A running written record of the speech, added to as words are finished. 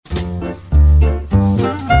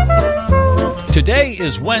Today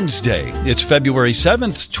is Wednesday. It's February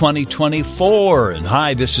 7th, 2024. And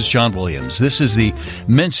hi, this is John Williams. This is the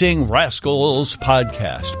Mincing Rascals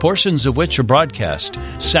podcast, portions of which are broadcast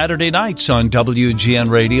Saturday nights on WGN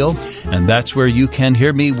Radio. And that's where you can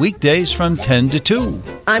hear me weekdays from 10 to 2.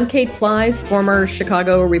 I'm Kate Flies, former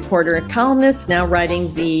Chicago reporter and columnist, now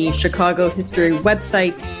writing the Chicago history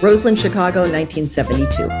website, Roseland, Chicago,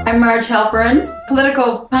 1972. I'm Marge Halperin,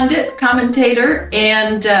 political pundit, commentator,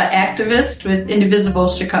 and activist with Indivisible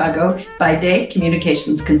Chicago, by day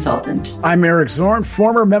communications consultant. I'm Eric Zorn,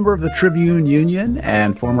 former member of the Tribune Union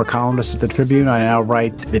and former columnist at the Tribune. I now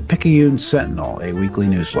write the Picayune Sentinel, a weekly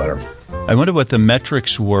newsletter. I wonder what the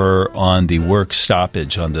metrics were on the work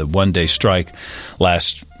stoppage on the one-day strike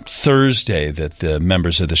last Thursday that the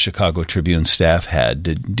members of the Chicago Tribune staff had.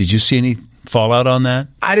 Did you see any fallout on that?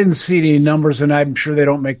 I didn't see any numbers, and I'm sure they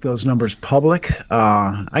don't make those numbers public.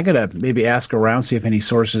 I got to maybe ask around, see if any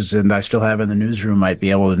sources that I still have in the newsroom might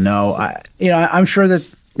be able to know. I'm sure that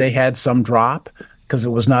they had some drop, because it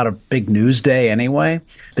was not a big news day anyway.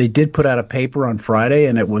 They did put out a paper on Friday,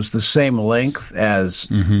 and it was the same length as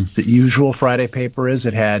the usual Friday paper is.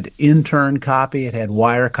 It had intern copy, it had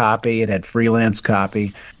wire copy, it had freelance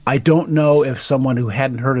copy. I don't know if someone who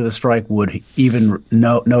hadn't heard of the strike would even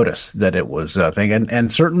notice that it was a thing.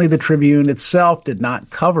 And certainly the Tribune itself did not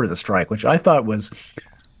cover the strike, which I thought was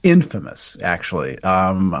infamous, actually.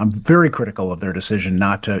 I'm very critical of their decision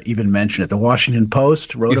not to even mention it. The Washington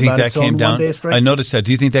Post wrote about its own one-day strike. I noticed that.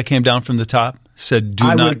 Do you think that came down from the top? Said, do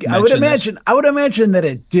not mention I would imagine that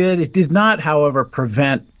it did. It did not, however,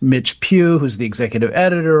 prevent Mitch Pugh, who's the executive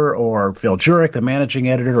editor, or Phil Jurek, the managing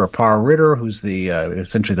editor, or Par Ritter, who's the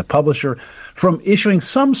essentially the publisher, from issuing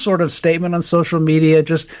some sort of statement on social media,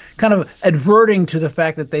 just kind of adverting to the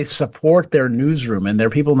fact that they support their newsroom and there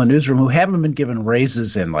are people in the newsroom who haven't been given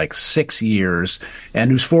raises in like 6 years and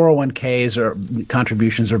whose 401ks or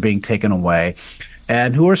contributions are being taken away,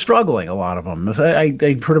 and who are struggling, a lot of them. I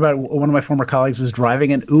heard about one of my former colleagues was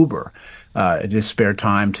driving an Uber in his spare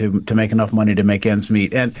time to make enough money to make ends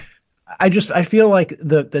meet. And I feel like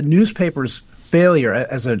the newspaper's failure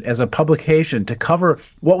as a publication to cover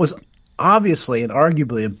what was obviously and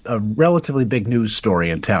arguably a relatively big news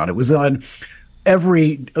story in town. It was on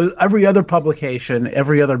every other publication,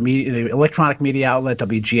 every other media, electronic media outlet,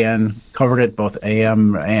 WGN covered it, both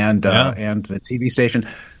AM and the TV station.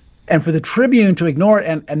 And for the Tribune to ignore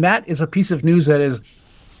it, and that is a piece of news that is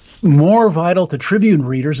more vital to Tribune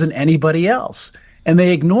readers than anybody else. And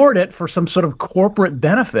they ignored it for some sort of corporate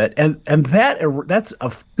benefit, and that's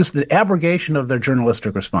just an abrogation of their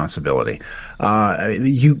journalistic responsibility.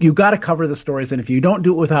 You got to cover the stories, and if you don't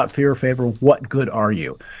do it without fear or favor, what good are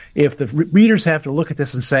you? If the readers have to look at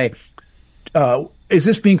this and say, is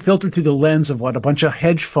this being filtered through the lens of what a bunch of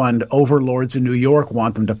hedge fund overlords in New York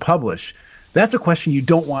want them to publish? That's a question you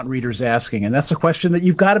don't want readers asking, and that's a question that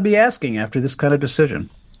you've got to be asking after this kind of decision.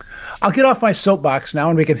 I'll get off my soapbox now,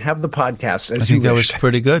 and we can have the podcast. I think that was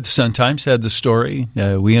pretty good. Sun-Times had the story.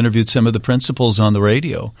 We interviewed some of the principals on the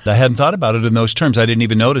radio. I hadn't thought about it in those terms. I didn't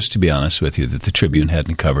even notice, to be honest with you, that the Tribune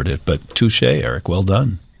hadn't covered it. But touche, Eric. Well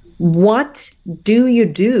done. What do you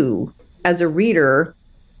do as a reader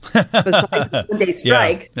besides the one-day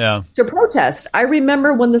strike to protest? I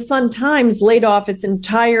remember when the Sun-Times laid off its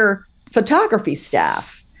entire photography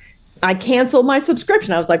staff. I canceled my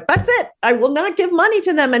subscription. I was like, that's it. I will not give money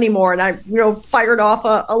to them anymore. And I, fired off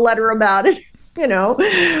a letter about it,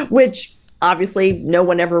 which obviously no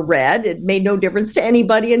one ever read. It made no difference to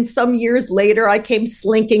anybody. And some years later, I came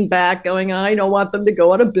slinking back going, I don't want them to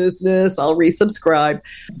go out of business. I'll resubscribe.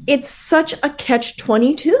 It's such a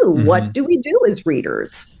catch-22. Mm-hmm. What do we do as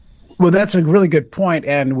readers? Well, that's a really good point.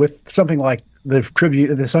 And with something like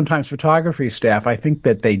the Sun-Times photography staff, I think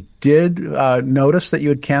that they did notice that you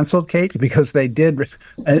had canceled, Kate, because they did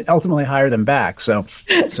ultimately hire them back. So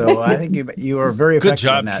I think you were very effective. Good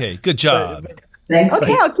job, in that. Kate. Good job. Thanks.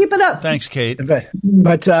 Okay, I'll keep it up. Thanks, Kate.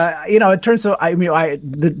 But it turns out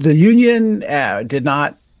the union did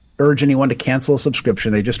not urge anyone to cancel a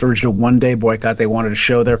subscription. They just urged a one-day boycott. They wanted to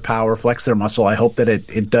show their power, flex their muscle. I hope that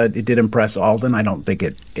it did impress Alden. I don't think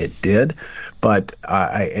it did, but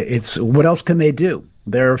it's what else can they do?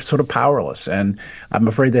 They're sort of powerless. And I'm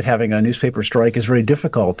afraid that having a newspaper strike is very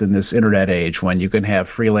difficult in this internet age when you can have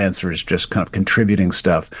freelancers just kind of contributing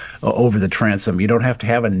stuff over the transom. You don't have to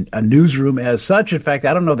have a newsroom as such. In fact,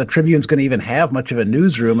 I don't know the Tribune's going to even have much of a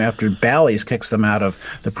newsroom after Bally's kicks them out of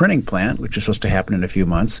the printing plant, which is supposed to happen in a few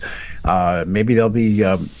months. Maybe they'll be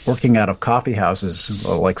working out of coffee houses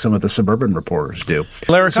like some of the suburban reporters do.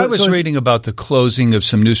 Larry, I was reading about the closing of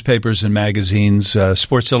some newspapers and magazines,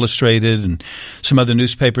 Sports Illustrated and some other the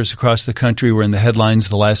newspapers across the country were in the headlines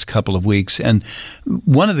the last couple of weeks. And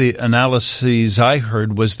one of the analyses I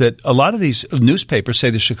heard was that a lot of these newspapers, say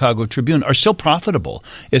the Chicago Tribune, are still profitable.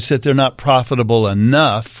 It's that they're not profitable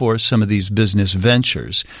enough for some of these business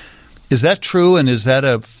ventures. Is that true, and is that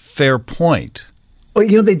a fair point?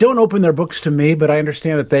 Well, they don't open their books to me, but I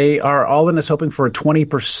understand that they are all in this hoping for a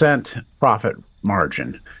 20% profit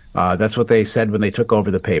margin. That's what they said when they took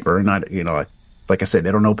over the paper. And like I said,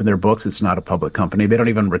 they don't open their books. It's not a public company. They don't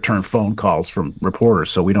even return phone calls from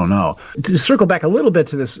reporters, so we don't know. To circle back a little bit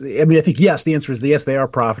to this, I think, yes, the answer is yes, they are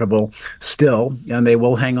profitable still, and they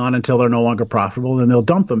will hang on until they're no longer profitable, and they'll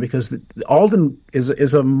dump them because Alden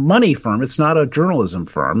is a money firm. It's not a journalism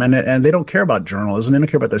firm, and they don't care about journalism. They don't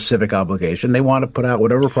care about their civic obligation. They want to put out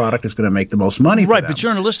whatever product is going to make the most money for them. But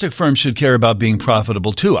journalistic firms should care about being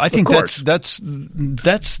profitable, too. I think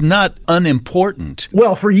that's not unimportant.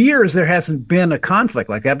 Well, for years, there hasn't been a conflict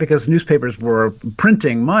like that because newspapers were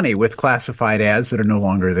printing money with classified ads that are no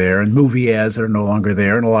longer there, and movie ads that are no longer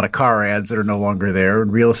there, and a lot of car ads that are no longer there,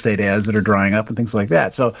 and real estate ads that are drying up, and things like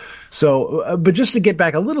that. But just to get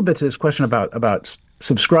back a little bit to this question about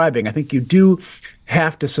subscribing, I think you do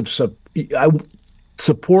have to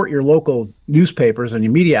support your local newspapers and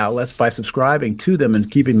your media outlets by subscribing to them and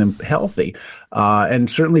keeping them healthy. And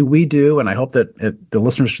certainly we do, and I hope that the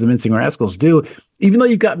listeners to the Mincing Rascals do, even though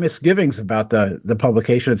you've got misgivings about the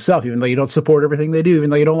publication itself, even though you don't support everything they do, even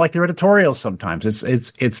though you don't like their editorials sometimes.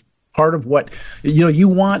 It's part of what, you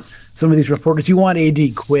want some of these reporters. You want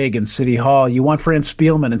A.D. Quigg in City Hall. You want Fran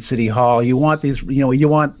Spielman in City Hall. You want these, you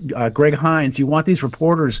want Greg Hines. You want these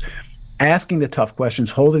reporters asking the tough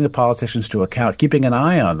questions, holding the politicians to account, keeping an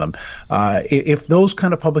eye on them. If those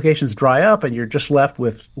kind of publications dry up and you're just left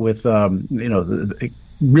with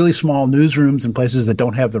really small newsrooms and places that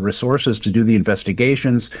don't have the resources to do the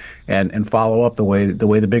investigations and follow up the way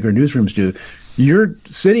the bigger newsrooms do, your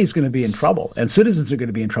city is going to be in trouble, and citizens are going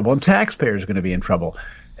to be in trouble, and taxpayers are going to be in trouble.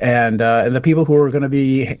 And the people who are going to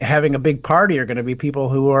be having a big party are going to be people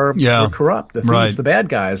who are corrupt, the thieves, the bad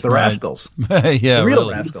guys, the rascals, the real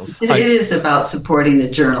rascals. It is about supporting the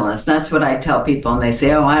journalists. That's what I tell people, and they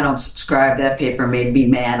say, "Oh, I don't subscribe. That paper made me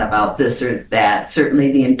mad about this or that."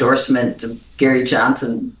 Certainly, the endorsement of Gary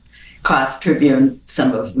Johnson cost Tribune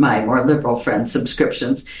some of my more liberal friends'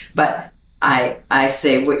 subscriptions, but I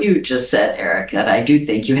say what you just said, Eric, that I do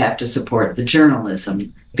think you have to support the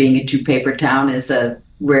journalism. Being a two-paper town is a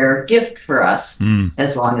rare gift for us,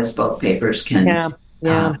 as long as both papers can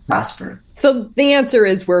prosper. So the answer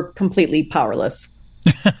is we're completely powerless.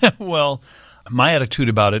 Well, my attitude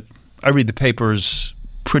about it, I read the papers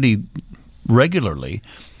pretty regularly.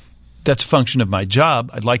 That's a function of my job.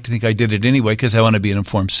 I'd like to think I did it anyway because I want to be an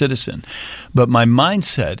informed citizen. But my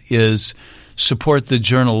mindset is support the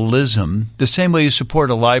journalism the same way you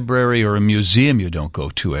support a library or a museum you don't go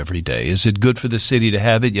to every day. Is it good for the city to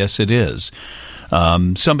have it? Yes, it is.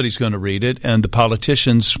 Somebody's going to read it, and the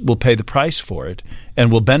politicians will pay the price for it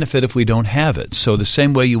and will benefit if we don't have it. So the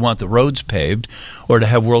same way you want the roads paved or to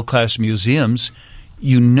have world-class museums,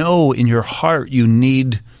 in your heart you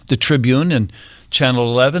need the Tribune and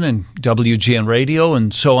Channel 11 and WGN Radio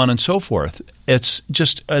and so on and so forth. It's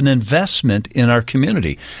just an investment in our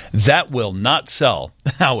community. That will not sell,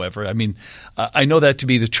 however. I mean, I know that to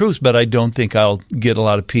be the truth, but I don't think I'll get a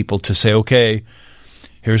lot of people to say, okay,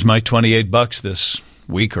 here's my $28 this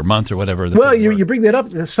week or month or whatever. Well, you bring that up.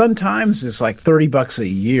 The Sun-Times is like $30 a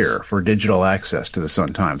year for digital access to the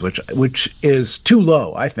Sun-Times, which is too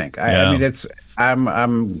low, I think. I mean,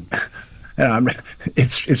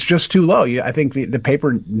 it's just too low. I think the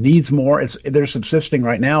paper needs more. They're subsisting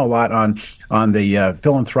right now a lot on the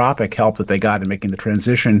philanthropic help that they got in making the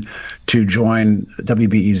transition to join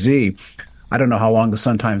WBEZ. I don't know how long the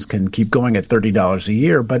Sun-Times can keep going at $30 a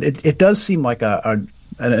year, but it does seem like an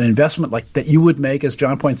investment like that you would make, as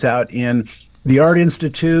John points out, in the Art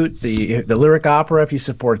Institute, the Lyric Opera, if you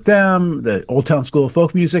support them, the Old Town School of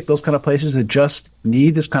Folk Music, those kind of places that just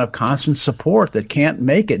need this kind of constant support that can't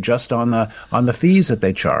make it just on the fees that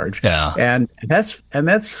they charge. Yeah. And that's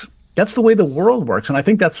the way the world works. And I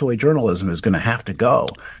think that's the way journalism is going to have to go,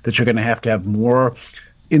 that you're going to have more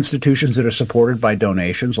institutions that are supported by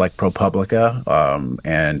donations like ProPublica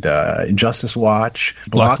and Injustice Watch.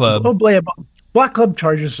 Block Club. Block Club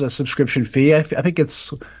charges a subscription fee. I think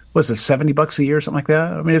it's, was it $70 a year or something like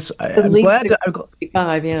that? I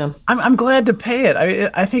mean, I'm glad to pay it.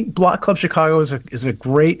 I think Block Club Chicago is a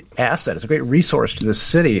great asset. It's a great resource to the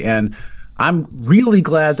city, and I'm really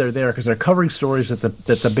glad they're there because they're covering stories that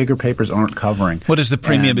the bigger papers aren't covering. What does the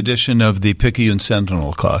premium edition of the Picayune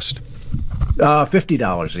Sentinel cost?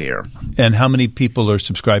 $50 a year. And how many people are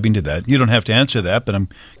subscribing to that? You don't have to answer that, but I'm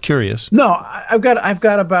curious. No, I've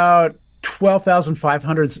got about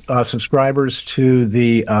 12,500 subscribers to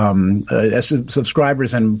the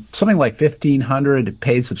subscribers and something like 1,500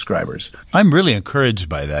 paid subscribers. I'm really encouraged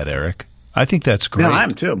by that, Eric. I think that's great. Yeah, I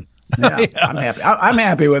am too. Yeah, yeah. I'm happy. I'm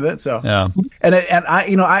happy with it. So, yeah. And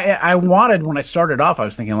I wanted, when I started off, I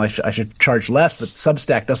was thinking I should charge less, but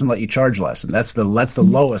Substack doesn't let you charge less, and that's the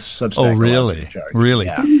lowest Substack. Oh, really? Really?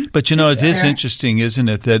 Yeah. But it is interesting, isn't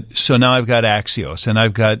it? That so now I've got Axios, and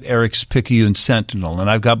I've got Eric's Picayune Sentinel, and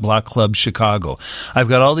I've got Block Club Chicago. I've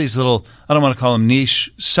got all these little, I don't want to call them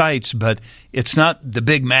niche sites, but it's not the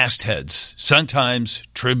big mastheads. Sun-Times,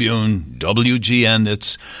 Tribune, WGN.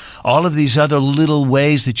 It's all of these other little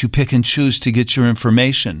ways that you pick and choose to get your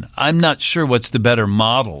information. I'm not sure what's the better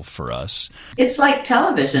model for us. It's like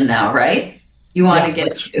television now, right? You want to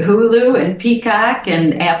get Hulu and Peacock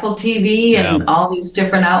and Apple TV and all these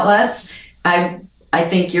different outlets. I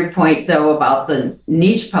think your point, though, about the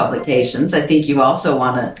niche publications, I think I also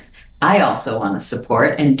want to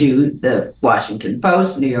support and do the Washington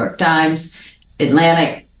Post, New York Times,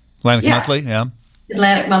 Atlantic Monthly,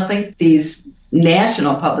 Atlantic Monthly, these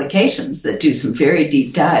national publications that do some very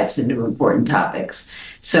deep dives into important topics.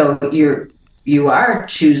 So you are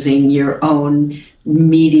choosing your own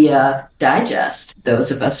media digest,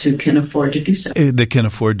 those of us who can afford to do so. That can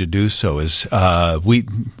afford to do so is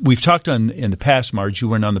we've talked in the past, Marge, you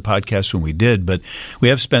weren't on the podcast when we did, but we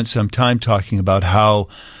have spent some time talking about how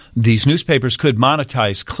these newspapers could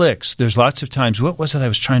monetize clicks. There's lots of times, what was it I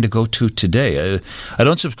was trying to go to today? I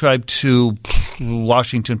don't subscribe to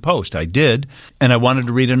Washington Post. I did, and I wanted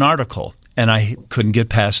to read an article, and I couldn't get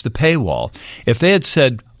past the paywall. If they had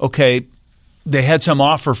said, okay, they had some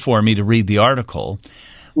offer for me to read the article,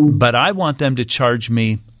 but I want them to charge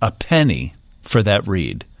me a penny for that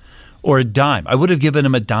read or a dime. I would have given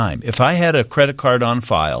them a dime. If I had a credit card on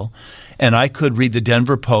file and I could read the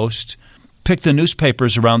Denver Post, pick the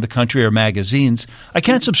newspapers around the country or magazines, I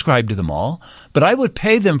can't subscribe to them all, but I would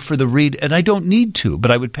pay them for the read, and I don't need to,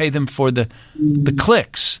 but I would pay them for the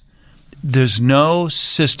clicks. There's no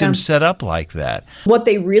system set up like that. What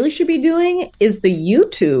they really should be doing is the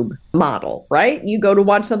YouTube model, right? You go to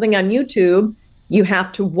watch something on YouTube, you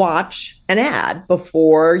have to watch an ad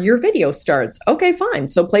before your video starts. Okay, fine.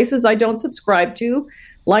 So places I don't subscribe to,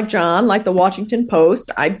 like John, like the Washington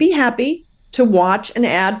Post, I'd be happy to watch an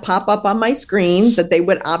ad pop up on my screen that they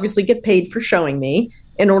would obviously get paid for showing me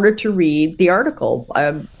in order to read the article.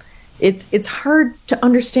 It's hard to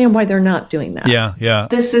understand why they're not doing that. Yeah.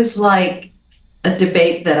 This is like a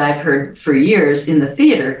debate that I've heard for years in the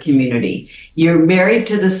theater community. You're married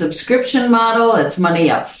to the subscription model. It's money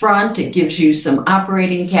up front. It gives you some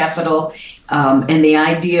operating capital. And the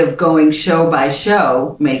idea of going show by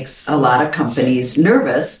show makes a lot of companies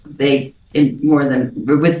nervous.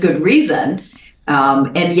 With good reason.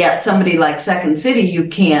 And yet somebody like Second City, you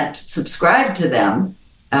can't subscribe to them.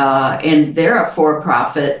 And they're a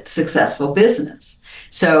for-profit, successful business.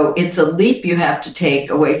 So it's a leap you have to take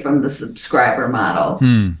away from the subscriber model.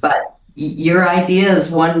 But your idea is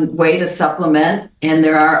one way to supplement, and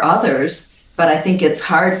there are others. But I think it's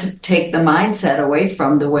hard to take the mindset away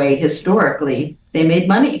from the way historically they made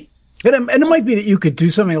money. And it might be that you could do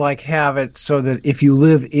something like have it so that if you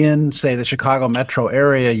live in, say, the Chicago metro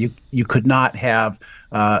area, you could not have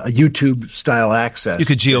a YouTube-style access. You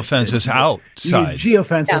could geofence us outside.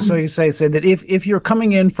 Geofences. So you say that if you're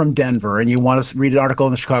coming in from Denver and you want to read an article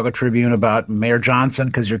in the Chicago Tribune about Mayor Johnson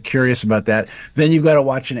because you're curious about that, then you've got to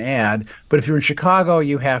watch an ad. But if you're in Chicago,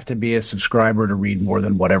 you have to be a subscriber to read more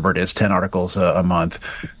than whatever it is, 10 articles a month,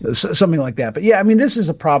 something like that. But yeah, I mean, this is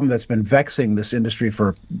a problem that's been vexing this industry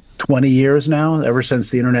for 20 years now, ever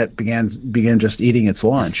since the internet began just eating its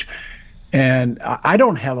lunch. And I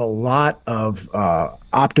don't have a lot of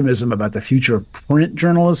optimism about the future of print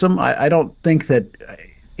journalism. I don't think that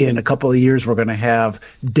in a couple of years we're going to have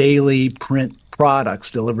daily print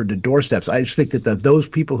products delivered to doorsteps. I just think that those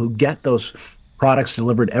people who get those products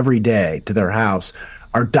delivered every day to their house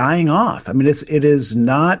are dying off. I mean, it is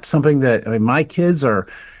not something that, I mean, my kids are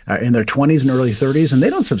in their 20s and early 30s, and they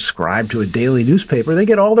don't subscribe to a daily newspaper. They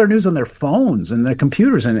get all their news on their phones and their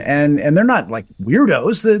computers, and they're not like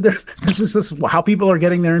weirdos. This is how people are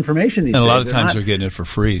getting their information these days. And a lot of times they're getting it for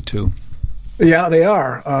free, too. Yeah, they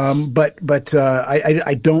are. But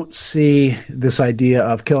I don't see this idea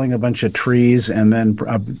of killing a bunch of trees and then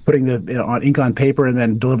putting on ink on paper and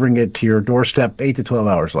then delivering it to your doorstep 8 to 12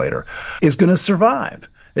 hours later is going to survive.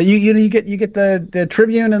 You get the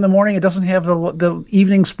Tribune in the morning. It doesn't have the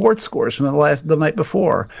evening sports scores from the night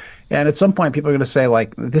before. And at some point, people are going to say,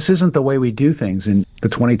 like, this isn't the way we do things in the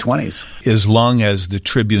 2020s. As long as the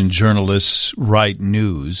Tribune journalists write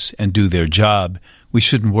news and do their job, we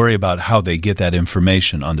shouldn't worry about how they get that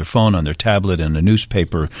information on their phone, on their tablet, in a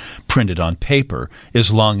newspaper printed on paper, as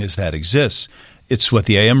long as that exists. It's what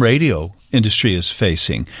the AM radio industry is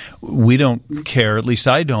facing. We don't care, at least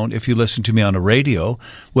I don't, if you listen to me on a radio.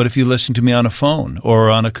 What if you listen to me on a phone or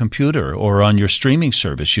on a computer or on your streaming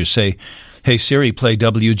service? You say, hey, Siri, play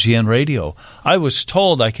WGN radio. I was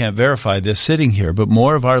told, I can't verify this sitting here, but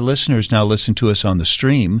more of our listeners now listen to us on the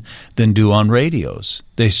stream than do on radios.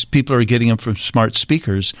 People are getting them from smart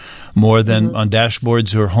speakers more than on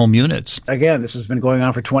dashboards or home units. Again, this has been going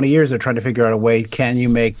on for 20 years. They're trying to figure out a way, can you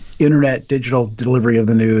make internet digital delivery of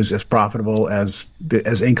the news as profitable as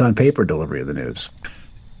ink on paper delivery of the news?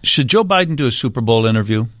 Should Joe Biden do a Super Bowl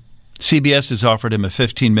interview? CBS has offered him a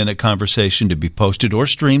 15-minute conversation to be posted or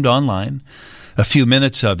streamed online. A few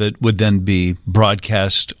minutes of it would then be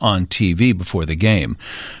broadcast on TV before the game.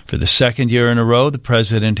 For the second year in a row, the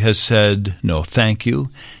president has said no thank you.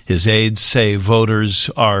 His aides say voters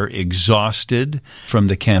are exhausted from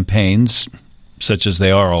the campaigns, such as they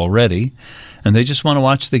are already, and they just want to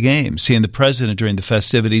watch the game. Seeing the president during the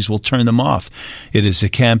festivities will turn them off. It is a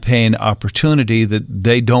campaign opportunity that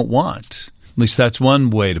they don't want. At least that's one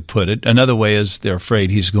way to put it. Another way is they're afraid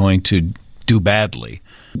he's going to do badly.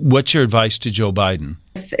 What's your advice to Joe Biden?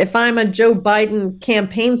 If I'm a Joe Biden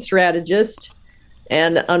campaign strategist,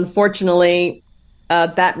 and unfortunately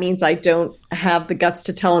that means I don't have the guts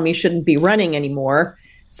to tell him he shouldn't be running anymore.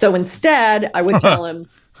 So instead, I would tell him,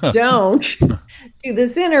 don't do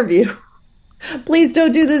this interview. Please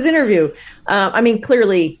don't do this interview. I mean,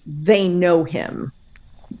 clearly they know him.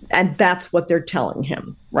 And that's what they're telling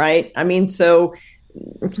him, right? I mean, so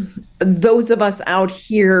those of us out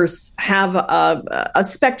here have a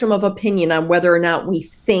spectrum of opinion on whether or not we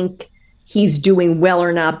think he's doing well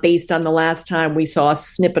or not based on the last time we saw a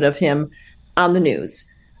snippet of him on the news.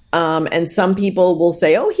 And some people will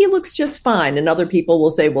say, oh, he looks just fine. And other people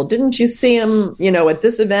will say, well, didn't you see him, at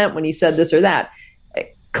this event when he said this or that?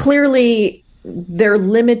 Clearly, they're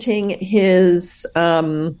limiting his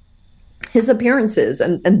appearances,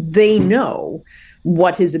 and they know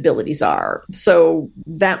what his abilities are. So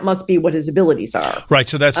that must be what his abilities are. Right.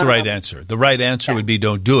 So that's the right answer. The right answer would be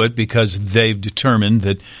don't do it, because they've determined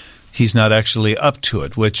that he's not actually up to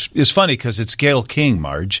it, which is funny because it's Gayle King,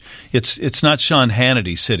 Marge. It's not Sean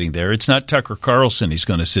Hannity sitting there. It's not Tucker Carlson he's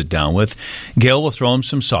going to sit down with. Gayle will throw him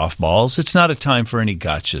some softballs. It's not a time for any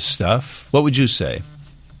gotcha stuff. What would you say?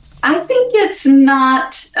 I think it's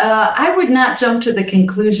not, I would not jump to the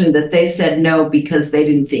conclusion that they said no because they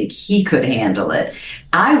didn't think he could handle it.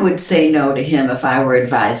 I would say no to him if I were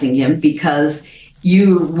advising him, because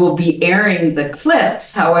you will be airing the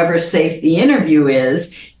clips, however safe the interview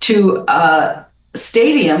is, to a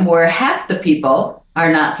stadium where half the people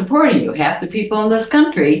are not supporting you, half the people in this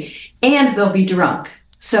country, and they'll be drunk.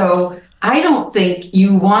 So I don't think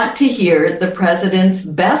you want to hear the president's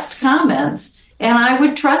best comments. And I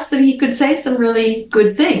would trust that he could say some really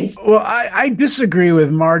good things. Well, I disagree with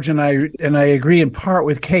Marge, and I agree in part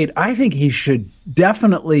with Kate. I think he should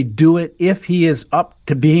definitely do it if he is up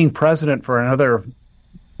to being president for another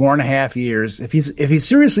 4.5 years. If he's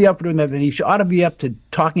seriously up for doing that, then he ought to be up to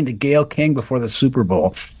talking to Gayle King before the Super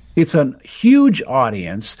Bowl. It's a huge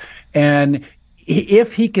audience, and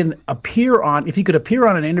if he could appear on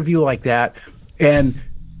an interview like that and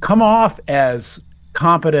come off as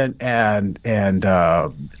competent and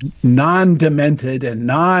non-demented and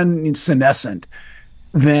non-senescent,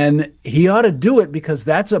 then he ought to do it, because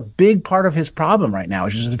that's a big part of his problem right now,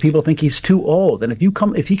 which is that people think he's too old. And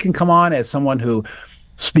if he can come on as someone who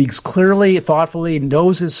speaks clearly, thoughtfully,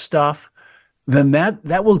 knows his stuff, then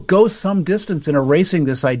that will go some distance in erasing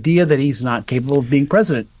this idea that he's not capable of being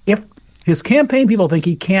president. If his campaign people think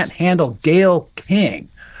he can't handle Gayle King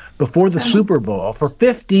before the Super Bowl for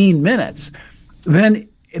 15 minutes, then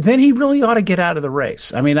he really ought to get out of the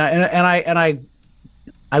race. I mean, I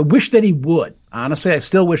wish that he would. Honestly, I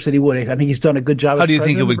still wish that he would. I think he's done a good job. How do you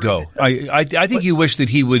think it would go? I think you wish that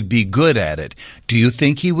he would be good at it. Do you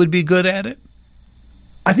think he would be good at it?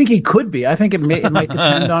 I think he could be. I think it might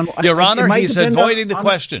depend on Your Honor. He's avoiding the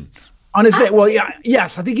question. On his day. Well, yeah,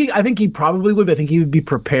 yes. I think he probably would. I think he would be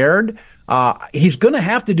prepared. He's going to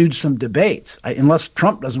have to do some debates, unless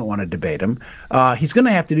Trump doesn't want to debate him. He's going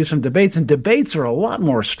to have to do some debates, and debates are a lot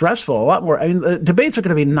more stressful, a lot more. I mean, debates are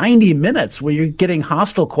going to be 90 minutes where you're getting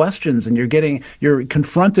hostile questions and you're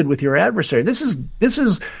confronted with your adversary. This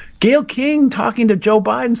is Gayle King talking to Joe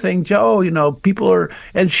Biden, saying, Joe, people are,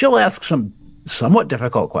 and she'll ask some somewhat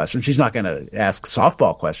difficult questions. She's not going to ask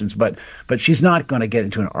softball questions, but she's not going to get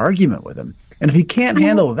into an argument with him. And if he can't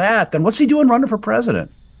handle that, then what's he doing running for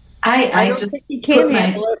president? I don't think he can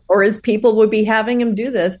handle it, or his people would be having him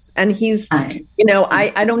do this. And he's, I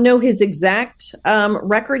don't know his exact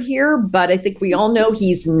record here, but I think we all know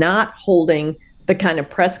he's not holding the kind of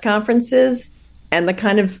press conferences and the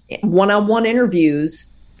kind of one-on-one interviews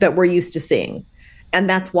that we're used to seeing. And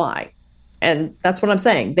that's why. And that's what I'm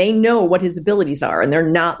saying. They know what his abilities are, and they're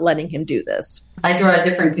not letting him do this. I draw a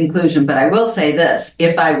different conclusion, but I will say this.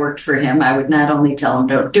 If I worked for him, I would not only tell him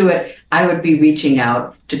don't do it, I would be reaching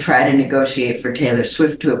out to try to negotiate for Taylor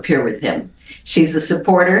Swift to appear with him. She's a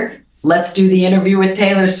supporter. Let's do the interview with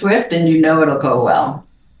Taylor Swift, and it'll go well.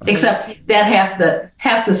 Except that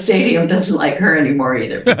half the stadium doesn't like her anymore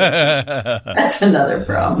either. That's another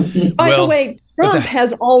problem. By the way, Trump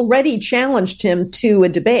has already challenged him to a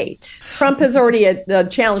debate. Trump has already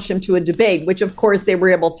challenged him to a debate, which of course they were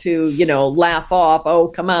able to, laugh off. Oh,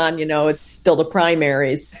 come on, it's still the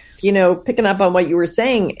primaries. Picking up on what you were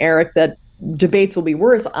saying, Eric, that debates will be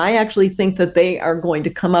worse. I actually think that they are going to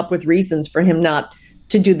come up with reasons for him not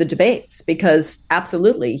to do the debates, because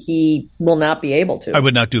absolutely he will not be able to. I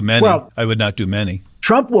would not do many.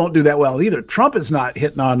 Trump won't do that well either. Trump is not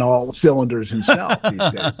hitting on all cylinders himself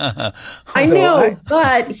these days. I know,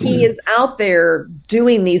 but he is out there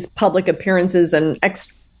doing these public appearances and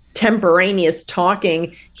extemporaneous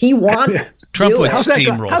talking. He wants to Trump do would it.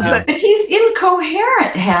 steamroll. He's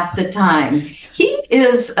incoherent half the time. He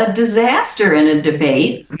is a disaster in a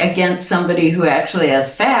debate against somebody who actually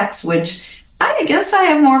has facts, which I guess I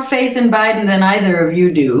have more faith in Biden than either of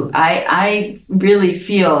you do. I really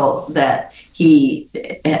feel that he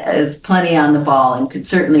is plenty on the ball and could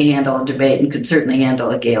certainly handle a debate and could certainly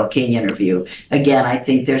handle a Gayle King interview. Again, I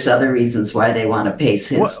think there's other reasons why they want to pace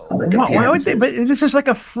his public appearances. Why would they? But this is like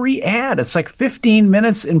a free ad. It's like 15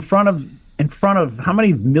 minutes in front of how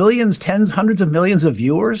many millions, hundreds of millions of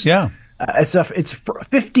viewers? Yeah, it's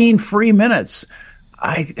 15 free minutes.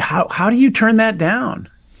 How do you turn that down?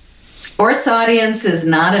 Sports audience is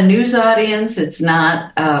not a news audience. It's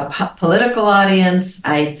not a political audience.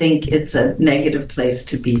 I think it's a negative place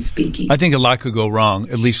to be speaking. I think a lot could go wrong,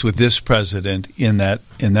 at least with this president in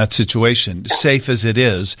that situation. Safe as it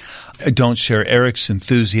is, I don't share Eric's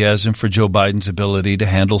enthusiasm for Joe Biden's ability to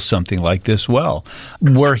handle something like this well.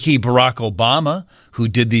 Were he Barack Obama, who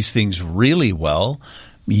did these things really well,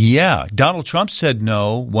 yeah, Donald Trump said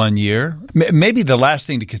no one year. Maybe the last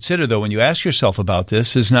thing to consider, though, when you ask yourself about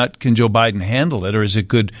this is not can Joe Biden handle it or is it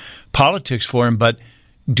good politics for him, but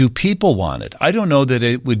do people want it? I don't know that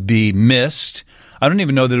it would be missed. I don't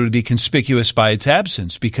even know that it would be conspicuous by its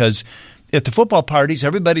absence, because at the football parties,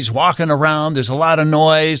 everybody's walking around. There's a lot of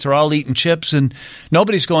noise. They're all eating chips, and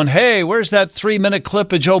nobody's going, hey, where's that 3-minute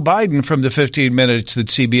clip of Joe Biden from the 15 minutes that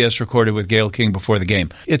CBS recorded with Gayle King before the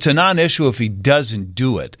game? It's a non-issue if he doesn't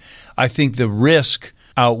do it. I think the risk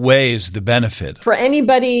outweighs the benefit. For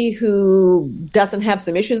anybody who doesn't have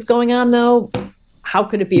some issues going on, though, how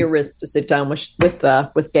could it be a risk to sit down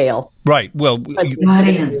with Gayle? Right. Well, the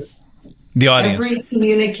audience. Every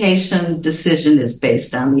communication decision is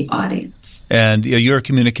based on the audience. And you're a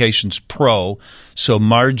communications pro, so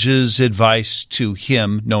Marge's advice to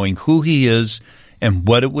him, knowing who he is and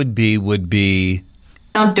what it would be...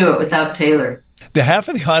 Don't do it without Taylor. The half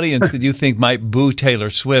of the audience that you think might boo Taylor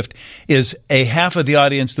Swift is a half of the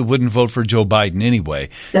audience that wouldn't vote for Joe Biden anyway.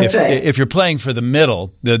 That's right. If you're playing for the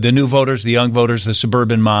middle, the new voters, the young voters, the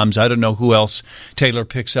suburban moms, I don't know who else Taylor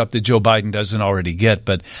picks up that Joe Biden doesn't already get,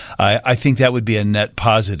 but I think that would be a net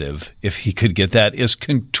positive if he could get that, as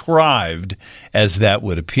contrived as that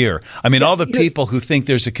would appear. I mean, all the people who think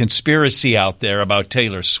there's a conspiracy out there about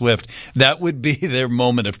Taylor Swift, that would be their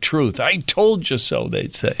moment of truth. I told you so,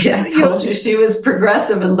 they'd say. Yeah, I told you she was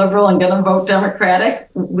progressive and liberal and going to vote Democratic.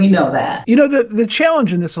 We know that. The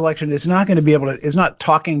challenge in this election is not going to be is not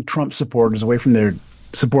talking Trump supporters away from their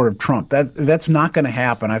support of Trump. That's not going to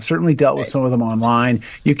happen. I've certainly dealt with some of them online.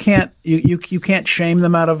 You can't shame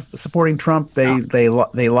them out of supporting Trump. They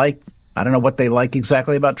like, I don't know what they like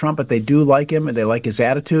exactly about Trump, but they do like him and they like his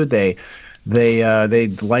attitude. They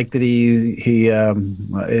like that he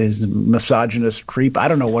is a misogynist creep. I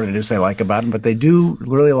don't know what it is they like about him, but they do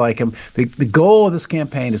really like him. The goal of this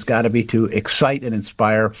campaign has got to be to excite and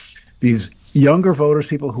inspire these younger voters,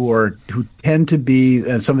 people who tend to be,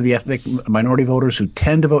 and some of the ethnic minority voters who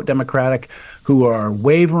tend to vote Democratic, who are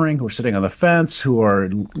wavering, who are sitting on the fence, who are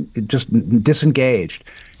just disengaged.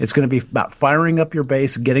 It's going to be about firing up your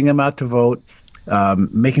base, getting them out to vote,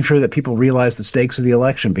 making sure that people realize the stakes of the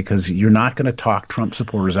election, because you're not going to talk Trump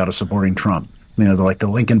supporters out of supporting Trump. Like the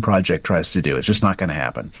Lincoln Project tries to do. It's just not going to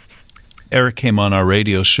happen. Eric came on our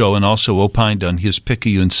radio show and also opined on his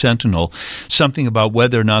Picayune Sentinel something about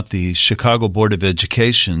whether or not the Chicago Board of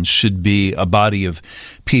Education should be a body of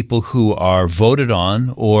people who are voted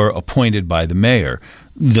on or appointed by the mayor.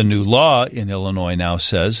 The new law in Illinois now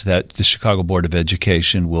says that the Chicago Board of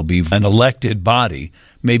Education will be an elected body,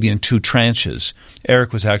 maybe in 2 tranches.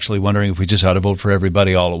 Eric was actually wondering if we just ought to vote for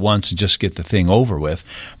everybody all at once and just get the thing over with.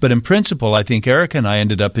 But in principle, I think Eric and I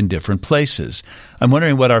ended up in different places. I'm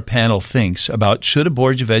wondering what our panel thinks about should a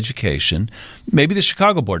Board of Education, maybe the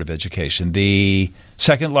Chicago Board of Education, the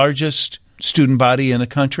second largest student body in the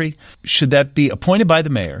country, should that be appointed by the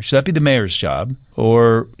mayor? Should that be the mayor's job?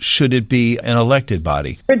 Or should it be an elected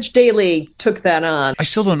body? Rich Daley took that on. I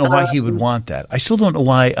still don't know why he would want that. I still don't know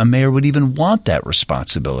why a mayor would even want that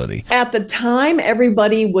responsibility. At the time,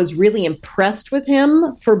 everybody was really impressed with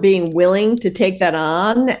him for being willing to take that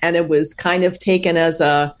on. And it was kind of taken as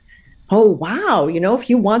oh, wow, if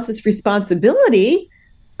he wants this responsibility,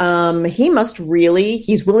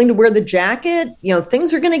 he's willing to wear the jacket.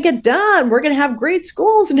 Things are going to get done. We're going to have great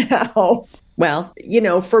schools now. Well,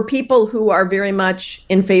 for people who are very much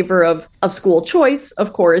in favor of school choice,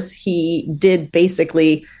 of course, he did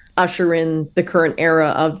basically usher in the current era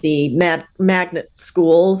of the magnet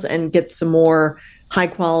schools and get some more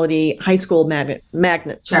high-quality high school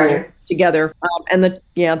magnet schools together, and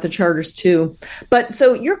the charters too. But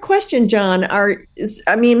so your question, John,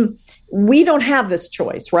 we don't have this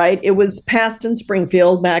choice, right? It was passed in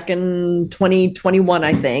Springfield back in 2021,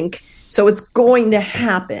 I think. So it's going to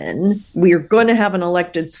happen. We're going to have an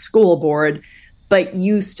elected school board, but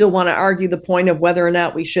you still want to argue the point of whether or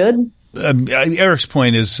not we should? Eric's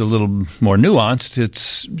point is a little more nuanced.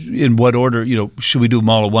 It's in what order, should we do them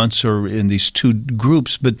all at once or in these 2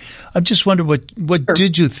 groups? But I just wonder what sure.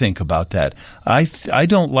 Did you think about that? I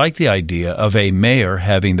don't like the idea of a mayor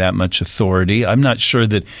having that much authority. I'm not sure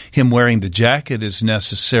that him wearing the jacket is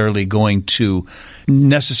necessarily going to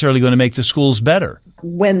make the schools better.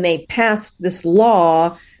 When they passed this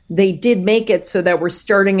law, they did make it so that we're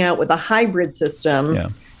starting out with a hybrid system. Yeah.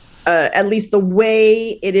 At least the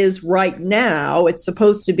way it is right now, it's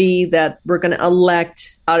supposed to be that we're going to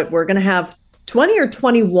elect, we're going to have 20 or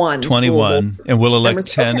 21. 21, and we'll elect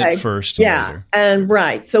 10 at first. Yeah, and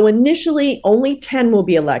right. So initially, only 10 will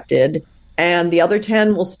be elected, and the other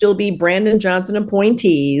 10 will still be Brandon Johnson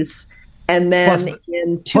appointees. And then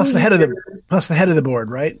in 2 plus the head of the board,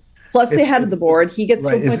 right? Plus the head of the board. He gets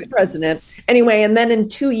to appoint the president. Anyway, and then in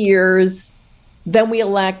 2 years, then we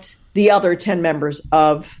elect the other 10 members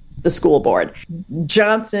of the school board.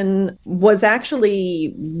 Johnson was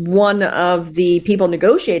actually one of the people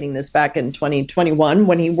negotiating this back in 2021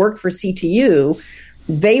 when he worked for CTU.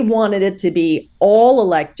 They wanted it to be all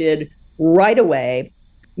elected right away.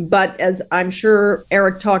 But as I'm sure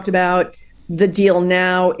Eric talked about, the deal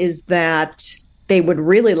now is that they would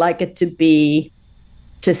really like it to be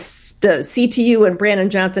the CTU and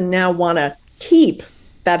Brandon Johnson now want to keep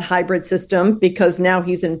that hybrid system because now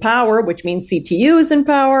he's in power, which means CTU is in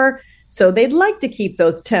power. So they'd like to keep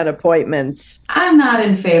those 10 appointments. I'm not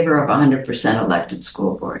in favor of 100% elected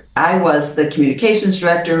school board. I was the communications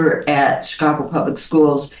director at Chicago Public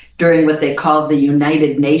Schools during what they called the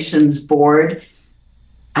United Nations Board.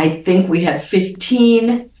 I think we had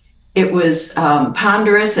 15. It was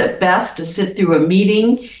ponderous at best to sit through a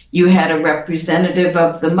meeting. You had a representative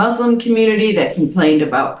of the Muslim community that complained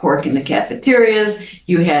about pork in the cafeterias.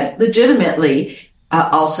 You had legitimately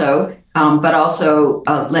also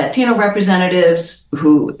Latino representatives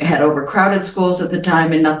who had overcrowded schools at the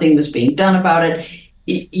time and nothing was being done about it.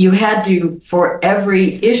 You had to, for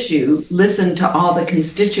every issue, listen to all the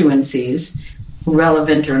constituencies,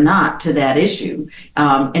 relevant or not, to that issue,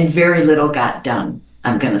 and very little got done.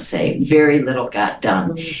 I'm going to say very little got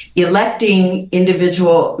done. Electing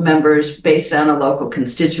individual members based on a local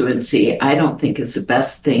constituency, I don't think is the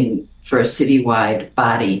best thing for a citywide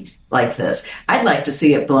body like this. I'd like to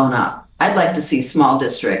see it blown up. I'd like to see small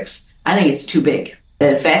districts. I think it's too big.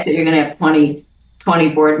 The fact that you're going to have 20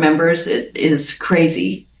 board members is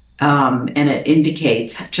crazy. And it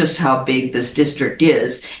indicates just how big this district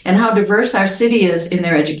is and how diverse our city is in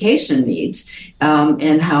their education needs,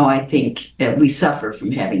 and how I think that we suffer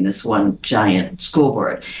from having this one giant school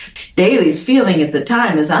board. Daley's feeling at the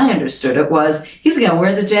time, as I understood it, was he's going to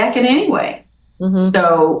wear the jacket anyway. Mm-hmm.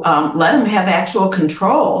 So let him have actual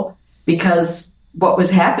control, because what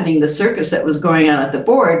was happening, the circus that was going on at the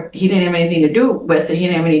board, he didn't have anything to do with it. He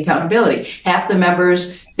didn't have any accountability. Half the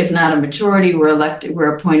members, if not a majority,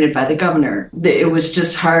 were appointed by the governor. It was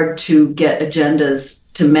just hard to get agendas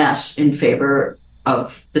to mesh in favor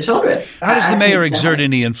of the children. How does the mayor exert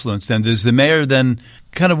any influence then? Does the mayor then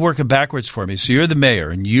kind of work it backwards for me? So you're the mayor,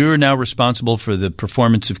 and you're now responsible for the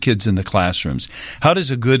performance of kids in the classrooms. How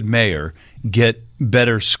does a good mayor get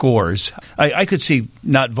better scores? I could see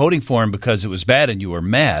not voting for him because it was bad and you were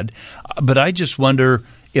mad, but I just wonder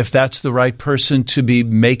if that's the right person to be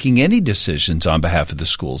making any decisions on behalf of the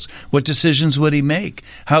schools. What decisions would he make?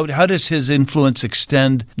 How does his influence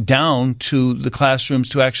extend down to the classrooms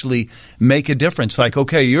to actually make a difference? Like,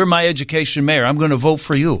 okay, you're my education mayor. I'm going to vote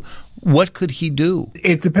for you. What could he do?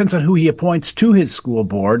 It depends on who he appoints to his school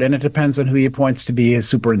board, and it depends on who he appoints to be his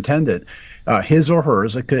superintendent. His or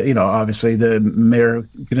hers. Obviously, the mayor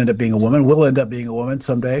could end up being a woman, will end up being a woman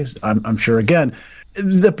someday, I'm sure again.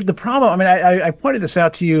 The problem, I pointed this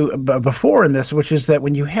out to you before in this, which is that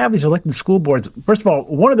when you have these elected school boards, first of all,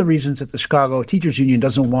 one of the reasons that the Chicago Teachers Union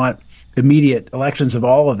doesn't want immediate elections of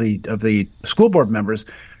all of the school board members,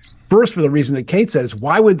 first for the reason that Kate said, is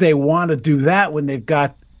why would they want to do that when they've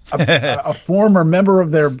got a former member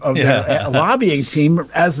of their lobbying team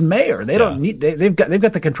as mayor? They don't need. They've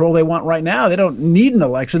got the control they want right now. They don't need an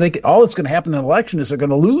election. All that's going to happen in an election is they're going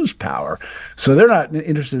to lose power. So they're not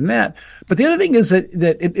interested in that. But the other thing is that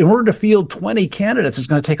in order to field 20 candidates, it's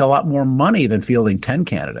going to take a lot more money than fielding 10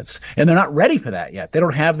 candidates, and they're not ready for that yet. They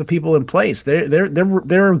don't have the people in place.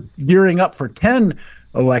 They're gearing up for 10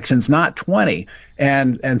 elections, not 20.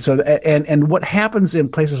 And what happens in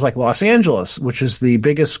places like Los Angeles, which is the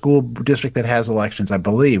biggest school district that has elections, I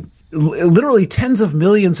believe, literally tens of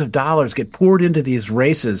millions of dollars get poured into these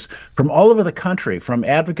races from all over the country, from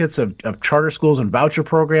advocates of charter schools and voucher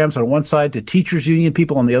programs on one side to teachers union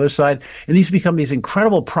people on the other side. And these become these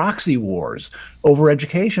incredible proxy wars over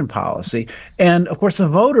education policy. And of course, the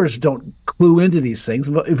voters don't clue into these things.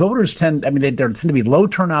 Voters tend to be low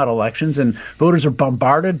turnout elections, and voters are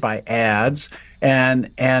bombarded by ads. And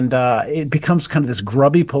it becomes kind of this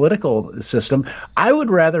grubby political system. I would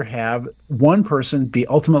rather have one person be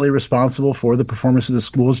ultimately responsible for the performance of the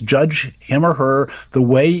schools, judge him or her the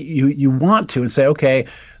way you want to, and say, okay,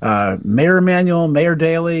 Mayor Emanuel, Mayor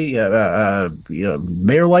Daley,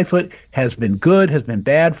 Mayor Lightfoot has been good, has been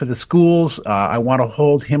bad for the schools. I want to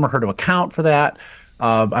hold him or her to account for that.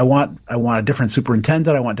 I want a different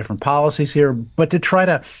superintendent. I want different policies here. But to try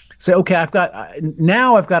to say, okay, I've got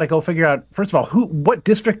to go figure out, first of all, what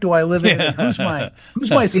district do I live in? And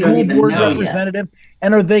who's my school board representative? Yet.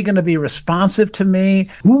 And are they going to be responsive to me?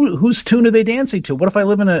 Whose tune are they dancing to? What if I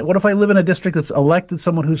live in a district that's elected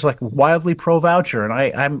someone who's like wildly pro voucher and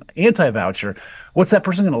I'm anti voucher? What's that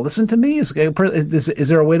person going to listen to me? Is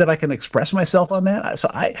there a way that I can express myself on that?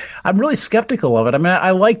 So I'm really skeptical of it. I mean,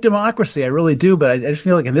 I like democracy, I really do, but I just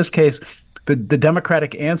feel like in this case, the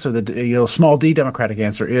Democratic answer, the small d Democratic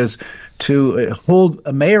answer, is to hold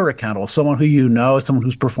a mayor accountable, someone who someone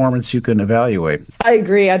whose performance you can evaluate. I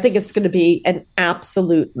agree. I think it's going to be an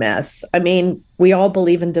absolute mess. I mean, we all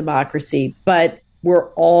believe in democracy, but we're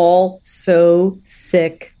all so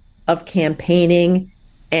sick of campaigning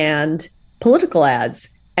and political ads.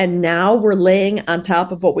 And now we're laying on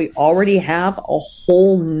top of what we already have a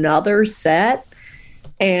whole nother set.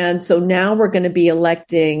 And so now we're going to be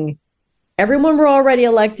electing everyone we're already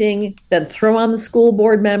electing, then throw on the school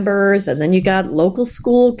board members, and then you got local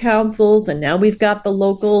school councils, and now we've got the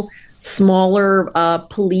local smaller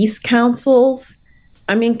police councils.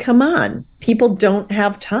 I mean, come on. People don't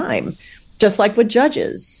have time, just like with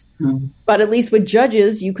judges. Mm-hmm. But at least with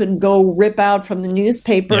judges, you can go rip out from the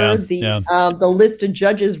newspaper the list of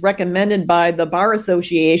judges recommended by the Bar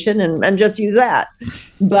Association and just use that.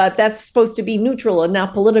 But that's supposed to be neutral and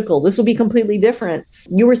not political. This will be completely different.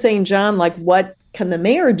 You were saying, John, like, what can the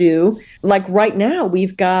mayor do? Like right now,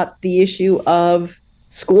 we've got the issue of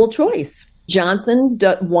school choice. Johnson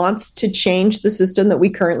wants to change the system that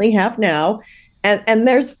we currently have now. And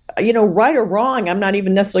there's, right or wrong, I'm not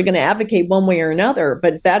even necessarily going to advocate one way or another,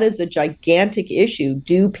 but that is a gigantic issue.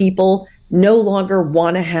 Do people no longer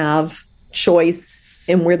want to have choice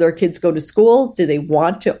in where their kids go to school? Do they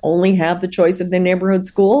want to only have the choice of their neighborhood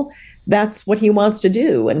school? That's what he wants to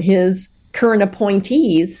do. And his current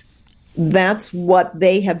appointees, that's what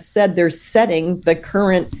they have said they're setting the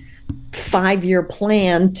current 5-year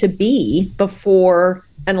plan to be before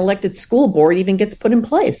an elected school board even gets put in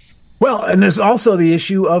place. Well, and there's also the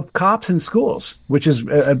issue of cops in schools, which is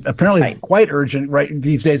apparently quite urgent right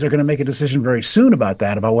these days. They're going to make a decision very soon about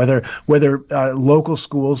that, about whether local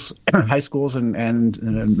schools, high schools and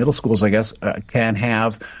middle schools, I guess, can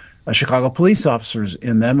have Chicago police officers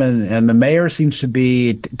in them. And the mayor seems to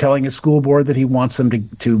be telling his school board that he wants them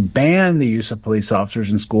to ban the use of police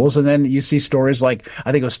officers in schools. And then you see stories like,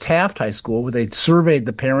 I think it was Taft High School, where they surveyed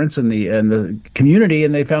the parents and the community,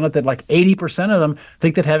 and they found out that like 80% of them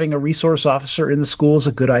think that having a resource officer in the school is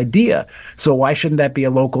a good idea. So why shouldn't that be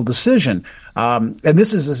a local decision? And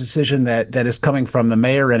this is a decision that is coming from the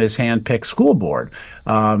mayor and his hand-picked school board.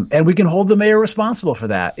 And we can hold the mayor responsible for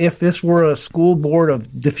that. If this were a school board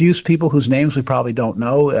of diffuse people whose names we probably don't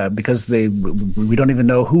know because we don't even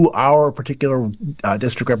know who our particular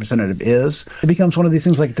district representative is, it becomes one of these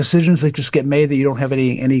things like decisions that just get made that you don't have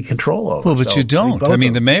any control over. Well, but you don't. I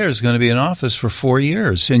mean, the mayor is going to be in office for 4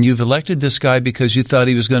 years, and you've elected this guy because you thought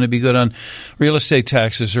he was going to be good on real estate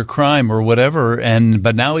taxes or crime or whatever,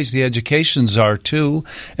 but now he's the education czar too,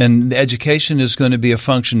 and education is going to be a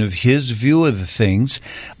function of his view of the things.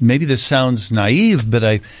 Maybe this sounds naive, but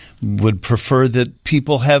I would prefer that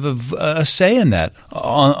people have a say in that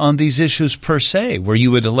on these issues per se, where you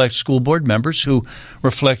would elect school board members who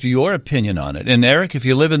reflect your opinion on it. And Eric, if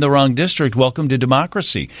you live in the wrong district, welcome to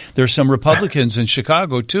democracy. There are some Republicans in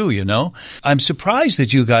Chicago too, you know. I'm surprised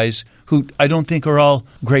that you guys, who I don't think are all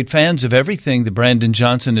great fans of everything that Brandon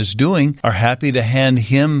Johnson is doing, are happy to hand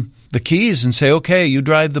him the keys and say, okay, you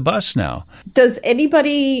drive the bus now. Does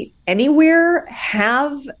anybody anywhere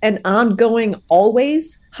have an ongoing,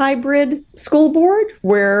 always hybrid school board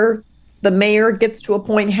where the mayor gets to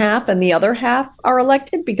appoint half and the other half are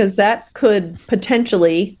elected? Because that could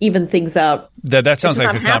potentially even things out. That sounds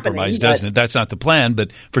like a compromise, doesn't it? That's not the plan,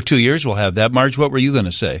 but for 2 years we'll have that. Marge, what were you going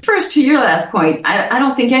to say? First, to your last point, I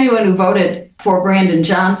don't think anyone who voted for Brandon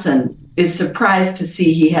Johnson is surprised to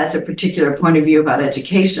see he has a particular point of view about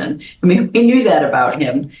education. I mean, we knew that about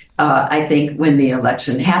him, I think, when the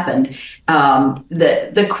election happened.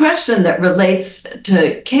 The question that relates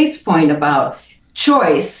to Kate's point about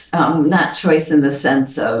choice, not choice in the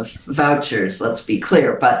sense of vouchers, let's be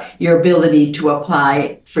clear, but your ability to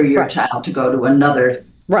apply for your child to go to another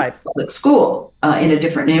public school in a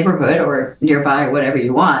different neighborhood or nearby or whatever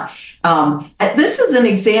you want. This is an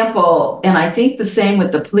example, and I think the same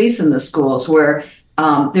with the police in the schools, where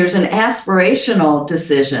there's an aspirational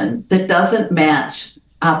decision that doesn't match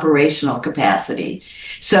operational capacity.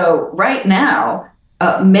 So right now,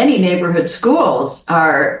 many neighborhood schools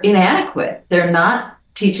are inadequate. They're not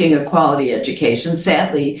teaching a quality education.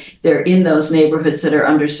 Sadly, they're in those neighborhoods that are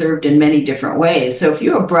underserved in many different ways. So if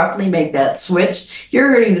you abruptly make that switch, you're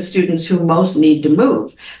hurting the students who most need to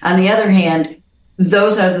move. On the other hand,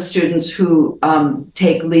 those are the students who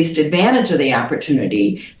take least advantage of the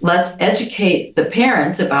opportunity. Let's educate the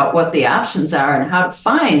parents about what the options are and how to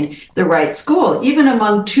find the right school. Even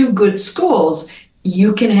among two good schools,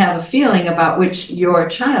 you can have a feeling about which your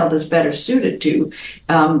child is better suited to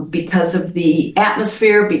because of the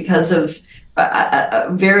atmosphere, because of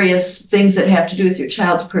various things that have to do with your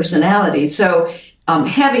child's personality. So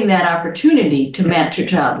having that opportunity to match your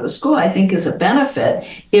child to a school, I think, is a benefit.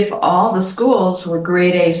 If all the schools were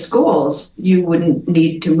grade A schools, you wouldn't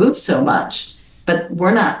need to move so much. But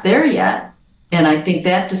we're not there yet. And I think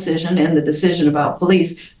that decision and the decision about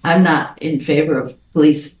police, I'm not in favor of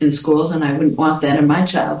police in schools, and I wouldn't want that in my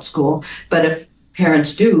child's school. But if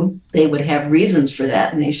parents do, they would have reasons for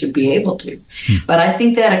that, and they should be able to. But I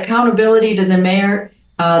think that accountability to the mayor,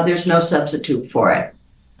 there's no substitute for it.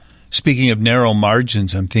 Speaking of narrow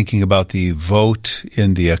margins, I'm thinking about the vote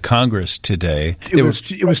in the Congress today. It was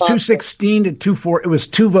 216 to 24. It was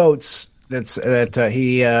 2 votes.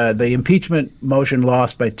 The impeachment motion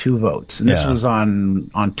lost by 2 votes. And this was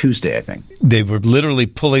on Tuesday, I think. They were literally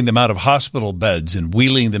pulling them out of hospital beds and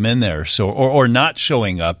wheeling them in there, or not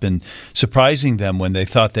showing up and surprising them when they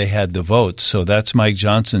thought they had the votes. So that's Mike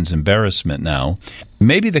Johnson's embarrassment now.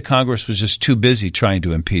 Maybe the Congress was just too busy trying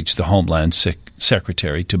to impeach the Homeland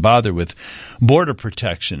Secretary to bother with border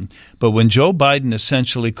protection. But when Joe Biden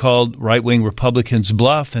essentially called right-wing Republicans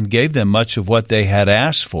bluff and gave them much of what they had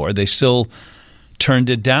asked for, they still turned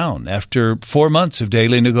it down. After 4 months of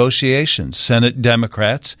daily negotiations, Senate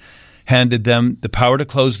Democrats handed them the power to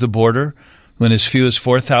close the border when as few as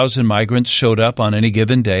 4,000 migrants showed up on any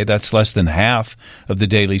given day. That's less than half of the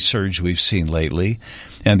daily surge we've seen lately.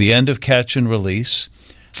 And the end of catch and release.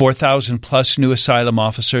 4,000 plus new asylum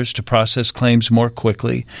officers to process claims more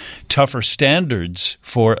quickly, tougher standards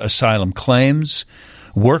for asylum claims,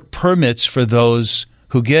 work permits for those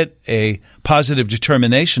who get a positive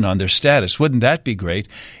determination on their status. Wouldn't that be great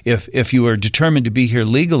if you were determined to be here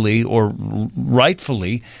legally or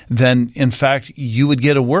rightfully, then in fact you would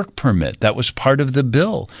get a work permit. That was part of the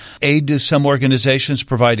bill. Aid to some organizations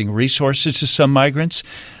providing resources to some migrants.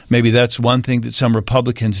 Maybe that's one thing that some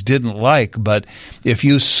Republicans didn't like, but if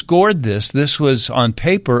you scored this was on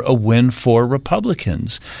paper a win for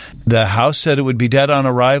Republicans. The House said it would be dead on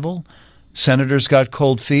arrival. Senators got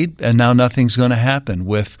cold feet, and now nothing's going to happen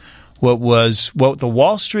with what the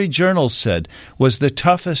Wall Street Journal said was the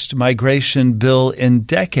toughest migration bill in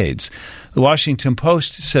decades. The Washington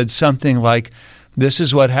Post said something like, this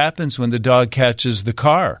is what happens when the dog catches the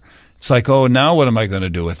car. It's like, oh, now what am I going to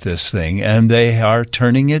do with this thing? And they are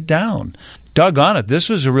turning it down. Doggone it, this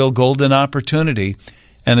was a real golden opportunity.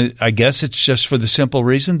 And I guess it's just for the simple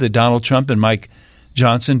reason that Donald Trump and Mike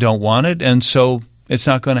Johnson don't want it, and so it's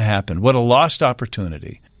not going to happen. What a lost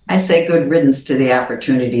opportunity. I say good riddance to the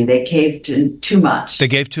opportunity. They caved in too much. They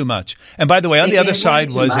gave too much. And by the way, on the other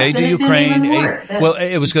side was aid to Ukraine.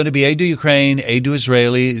 It was going to be aid to Ukraine, aid to the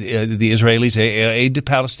Israelis, aid to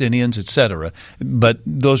Palestinians, etc. But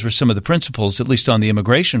those were some of the principles, at least on the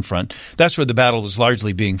immigration front. That's where the battle was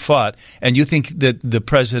largely being fought. And you think that the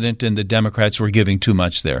president and the Democrats were giving too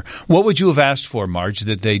much there. What would you have asked for, Marge,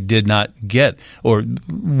 that they did not get? Or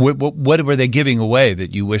what were they giving away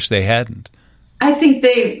that you wish they hadn't? I think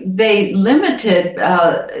they limited,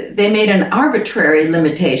 they made an arbitrary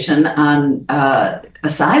limitation on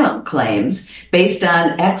asylum claims based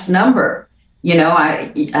on X number. You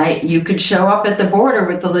know, you could show up at the border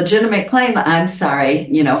with the legitimate claim. I'm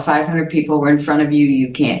sorry, 500 people were in front of you.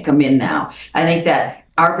 You can't come in now. I think that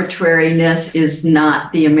arbitrariness is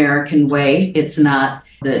not the American way. It's not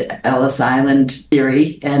the Ellis Island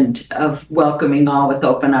theory and of welcoming all with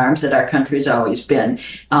open arms that our country's always been.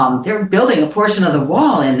 They're building a portion of the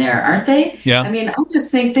wall in there, aren't they? Yeah. I mean, I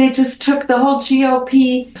just think they just took the whole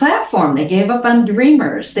GOP platform. They gave up on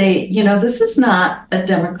Dreamers. This is not a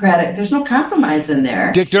democratic, there's no compromise in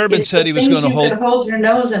there. Dick Durbin said he was going to hold your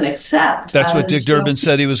nose and accept. That's what Dick Durbin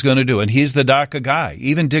said he was going to do. And he's the DACA guy.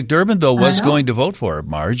 Even Dick Durbin, though, was going to vote for it,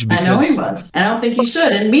 Marge. I know he was. I don't think he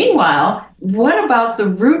should. And meanwhile, what about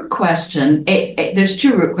the root question? There's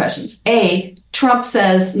two root questions. A, Trump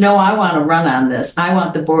says, no, I want to run on this. I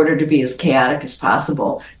want the border to be as chaotic as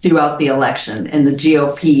possible throughout the election. And the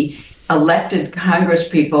GOP elected Congress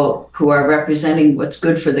people who are representing what's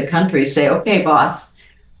good for the country say, okay, boss,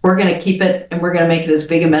 we're going to keep it and we're going to make it as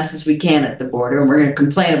big a mess as we can at the border. And we're going to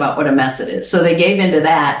complain about what a mess it is. So they gave into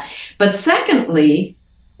that. But secondly,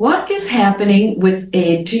 what is happening with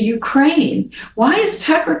aid to Ukraine? Why is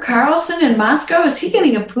Tucker Carlson in Moscow? Is he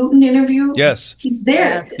getting a Putin interview? Yes. He's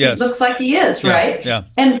there. Yes. It looks like he is, right? Yeah.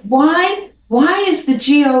 And why is the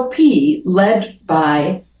GOP, led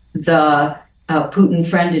by the Putin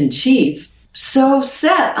friend-in-chief, so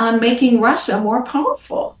set on making Russia more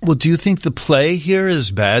powerful? Well, do you think the play here is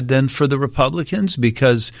bad then for the Republicans?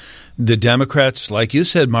 Because the Democrats, like you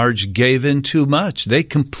said, Marge, gave in too much. They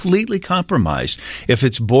completely compromised. If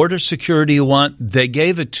it's border security you want, they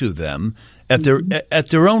gave it to them at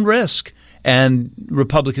their own risk. And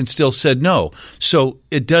Republicans still said no. So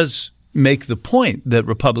it does make the point that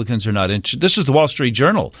Republicans are not interested. This is the Wall Street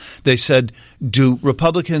Journal. They said, do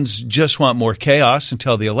Republicans just want more chaos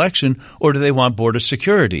until the election, or do they want border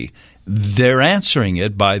security? They're answering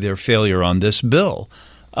it by their failure on this bill.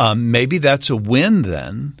 Maybe that's a win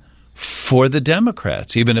then for the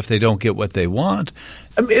Democrats, even if they don't get what they want.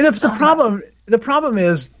 I mean, the problem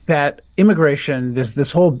is that immigration,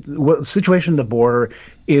 this whole situation at the border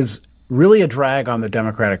is really a drag on the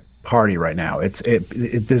Democratic Party right now.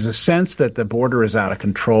 There's a sense that the border is out of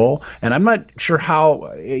control, and I'm not sure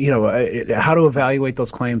how to evaluate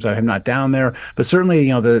those claims. I'm not down there, but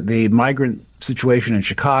certainly the migrant situation in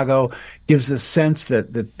Chicago gives a sense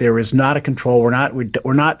that there is not a control.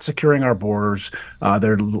 We're not securing our borders.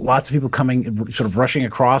 There are lots of people coming, sort of rushing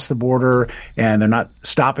across the border, and they're not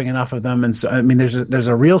stopping enough of them. And so, I mean, there's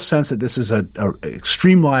a real sense that this is a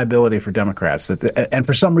extreme liability for Democrats. And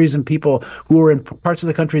for some reason, people who are in parts of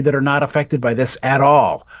the country that are not affected by this at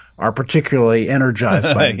all are particularly energized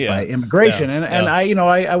by immigration.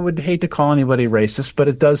 I would hate to call anybody racist, but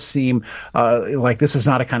it does seem like this is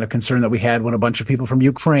not a kind of concern that we had when a bunch of people from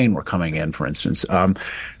Ukraine were coming in, for instance,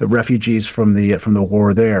 refugees from the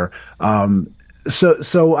war there.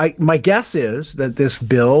 My guess is that this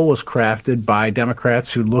bill was crafted by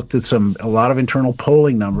Democrats who looked at a lot of internal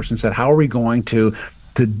polling numbers and said, how are we going to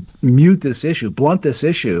blunt this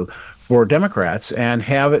issue for Democrats and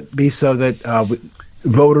have it be so that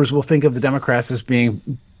voters will think of the Democrats as being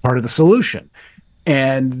part of the solution.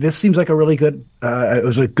 And this seems like a really good, it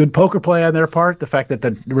was a good poker play on their part. The fact that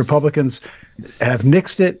the Republicans have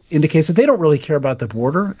nixed it indicates that they don't really care about the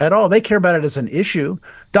border at all. They care about it as an issue.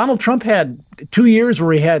 Donald Trump had 2 years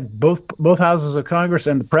where he had both houses of Congress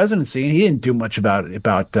and the presidency, and he didn't do much about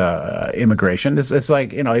immigration. It's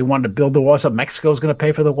like, he wanted to build the wall, so Mexico's going to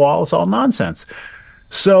pay for the wall. It's all nonsense.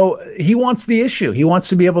 So he wants the issue. He wants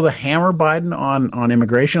to be able to hammer Biden on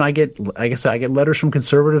immigration. I get letters from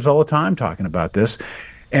conservatives all the time talking about this,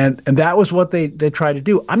 and that was what they tried to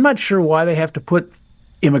do. I'm not sure why they have to put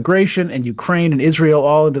immigration and Ukraine and Israel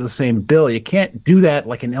all into the same bill. You can't do that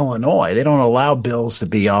like in Illinois. They don't allow bills to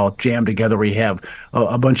be all jammed together where you have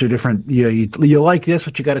a bunch of different, you like this,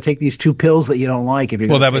 but you got to take these two pills that you don't like. If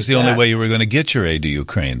you're that was the only way you were going to get your aid to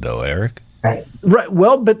Ukraine, though, Eric. Right.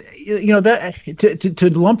 Well, but that to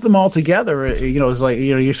lump them all together, is like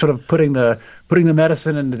you're sort of putting the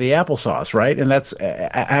medicine into the applesauce, right? And that's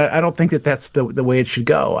I don't think that's the way it should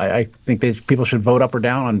go. I think people should vote up or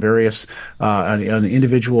down on various on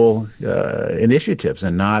individual initiatives,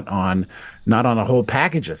 and not on a whole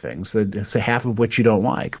package of things, half of which you don't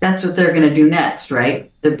like. That's what they're going to do next,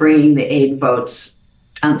 right? They're bringing the aid votes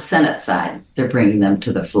on the Senate side. They're bringing them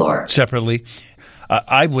to the floor separately.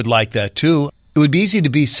 I would like that, too. It would be easy to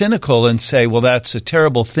be cynical and say, well, that's a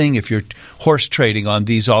terrible thing if you're horse trading on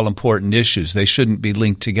these all-important issues. They shouldn't be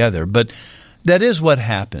linked together. But that is what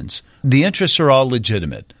happens. The interests are all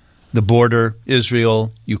legitimate. The border,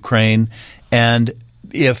 Israel, Ukraine. And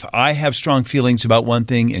if I have strong feelings about one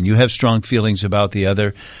thing and you have strong feelings about the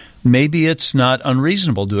other, maybe it's not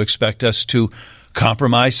unreasonable to expect us to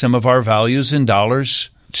compromise some of our values in dollars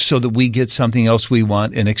so that we get something else we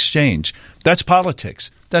want in exchange. That's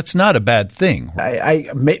politics. That's not a bad thing.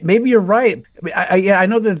 Maybe you're right. I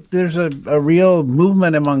know that there's a real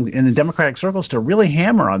movement in the Democratic circles to really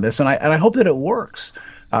hammer on this, and I hope that it works.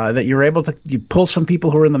 That you're able to pull some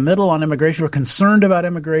people who are in the middle on immigration, who are concerned about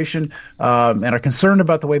immigration, and are concerned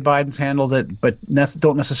about the way Biden's handled it, but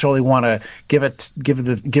don't necessarily want to give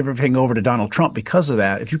everything over to Donald Trump because of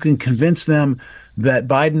that. If you can convince them that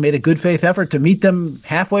Biden made a good faith effort to meet them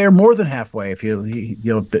halfway or more than halfway, if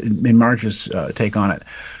in Marge's take on it,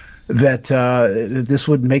 that this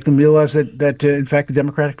would make them realize that in fact the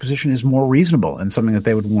Democratic position is more reasonable and something that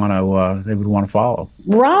they would want to follow.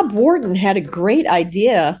 Rob Warden had a great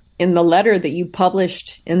idea in the letter that you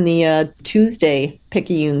published in the Tuesday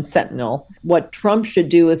Picayune Sentinel. What Trump should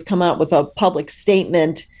do is come out with a public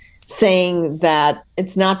statement saying that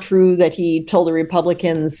it's not true that he told the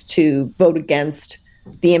Republicans to vote against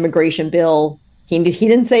the immigration bill. He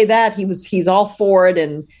didn't say that. He's all for it,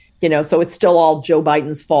 and so it's still all Joe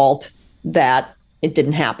Biden's fault that it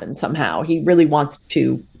didn't happen somehow. He really wants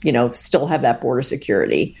to, still have that border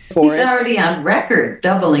security. He's already on record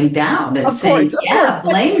doubling down and saying,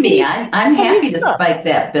 blame me. I'm happy to spike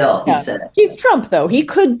that bill, he said. He's Trump, though. He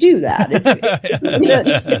could do that.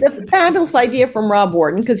 It's a fabulous idea from Rob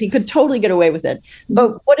Warden because he could totally get away with it.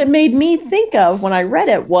 But what it made me think of when I read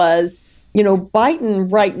it was,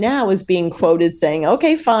 Biden right now is being quoted saying,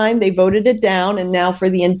 okay, fine, they voted it down. And now for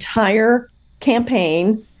the entire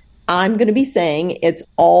campaign, I'm going to be saying it's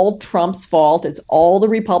all Trump's fault. It's all the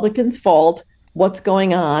Republicans' fault. What's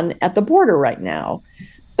going on at the border right now?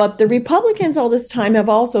 But the Republicans all this time have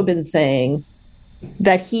also been saying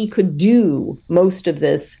that he could do most of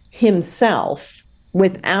this himself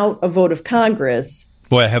without a vote of Congress.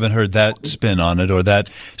 Boy, I haven't heard that spin on it or that.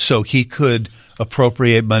 So he could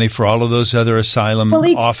appropriate money for all of those other asylum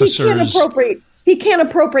officers. He can't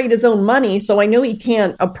appropriate his own money, so I know he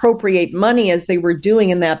can't appropriate money as they were doing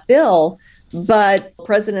in that bill, but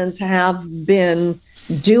presidents have been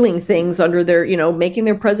doing things under their, making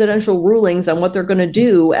their presidential rulings on what they're going to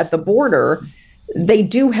do at the border. They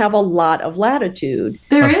do have a lot of latitude.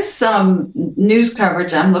 There is some news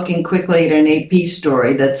coverage. I'm looking quickly at an AP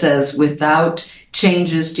story that says without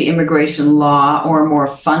changes to immigration law or more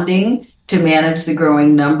funding to manage the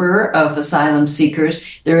growing number of asylum seekers,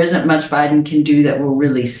 there isn't much Biden can do that will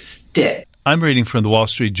really stick. I'm reading from the Wall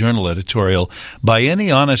Street Journal editorial. By any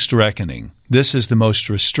honest reckoning, this is the most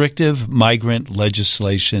restrictive migrant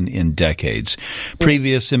legislation in decades.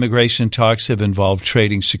 Previous immigration talks have involved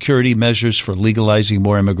trading security measures for legalizing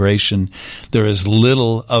more immigration. There is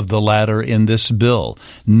little of the latter in this bill.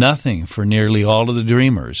 Nothing for nearly all of the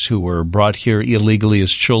dreamers who were brought here illegally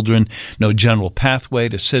as children. No general pathway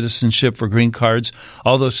to citizenship for green cards.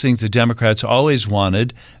 All those things the Democrats always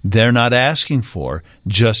wanted, they're not asking for,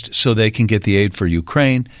 just so they can get the aid for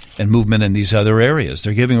Ukraine and movement in these other areas.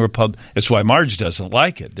 They're giving it's why Marge doesn't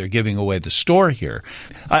like it. They're giving away the store here.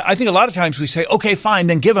 I think a lot of times we say, okay, fine,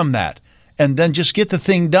 then give them that. And then just get the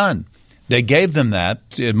thing done. They gave them that.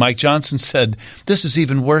 Mike Johnson said, this is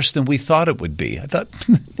even worse than we thought it would be. I thought,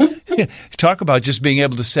 talk about just being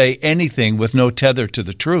able to say anything with no tether to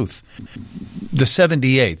the truth. The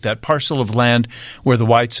 78, that parcel of land where the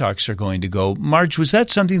White Sox are going to go. Marge, was that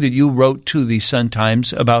something that you wrote to the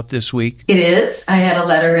Sun-Times about this week? It is. I had a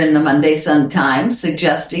letter in the Monday Sun-Times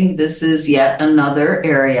suggesting this is yet another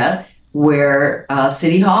area where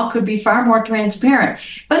City Hall could be far more transparent.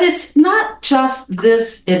 But it's not just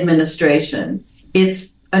this administration.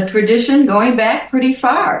 It's a tradition going back pretty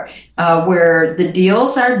far, where the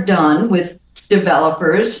deals are done with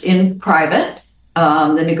developers in private.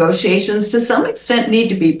 The negotiations to some extent need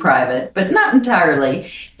to be private, but not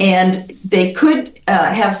entirely. And they could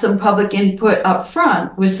have some public input up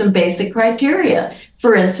front with some basic criteria.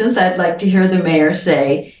 For instance, I'd like to hear the mayor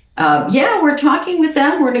say, yeah, we're talking with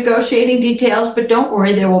them, we're negotiating details, but don't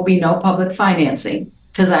worry, there will be no public financing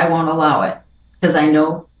because I won't allow it, because I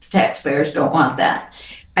know taxpayers don't want that.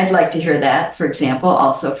 I'd like to hear that, for example,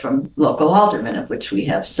 also from local aldermen, of which we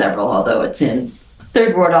have several, although it's in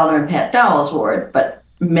 3rd Ward Alderman Pat Dowell's ward, but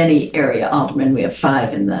many area aldermen, we have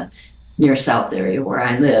 5 in the near south area where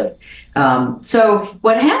I live. So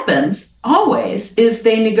what happens always is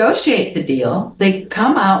they negotiate the deal, they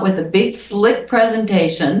come out with a big slick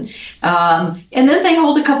presentation, and then they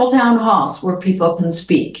hold a couple town halls where people can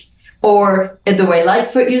speak. Or the way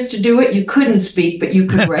Lightfoot used to do it, you couldn't speak, but you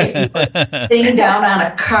could write your thing down on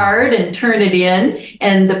a card and turn it in,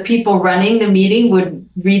 and the people running the meeting would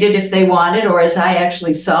read it if they wanted, or as I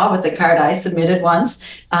actually saw with the card I submitted once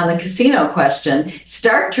on the casino question,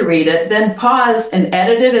 start to read it, then pause and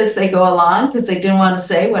edit it as they go along because they didn't want to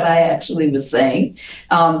say what I actually was saying.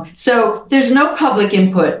 So there's no public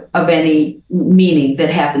input of any meaning that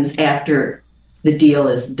happens after the deal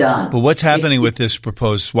is done. But what's happening with this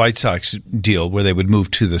proposed White Sox deal where they would move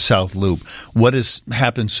to the South Loop? What has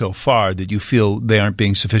happened so far that you feel they aren't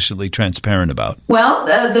being sufficiently transparent about? Well,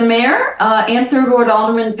 the mayor and 3rd Ward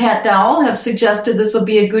Alderman Pat Dowell have suggested this will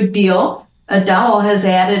be a good deal. Dowell has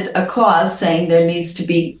added a clause saying there needs to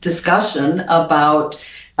be discussion about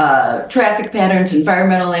traffic patterns,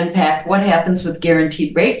 environmental impact, what happens with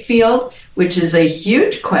guaranteed rate field, which is a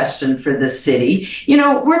huge question for the city. You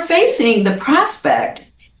know, we're facing the prospect,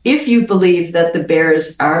 if you believe that the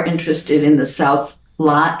Bears are interested in the South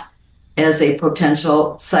Lot as a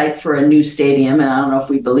potential site for a new stadium, and I don't know if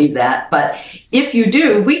we believe that, but if you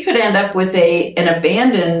do, we could end up with an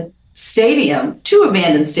abandoned stadium, 2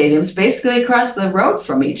 abandoned stadiums, basically across the road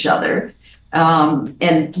from each other.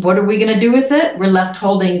 And what are we going to do with it? We're left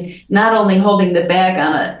not only holding the bag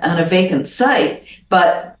on a vacant site,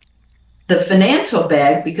 but the financial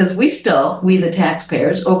bag, because we the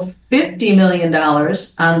taxpayers, owe $50 million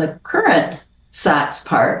on the current Sox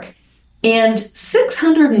Park and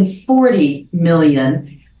 $640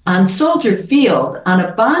 million on Soldier Field on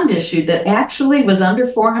a bond issue that actually was under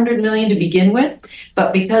 $400 million to begin with,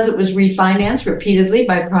 but because it was refinanced repeatedly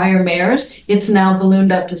by prior mayors, it's now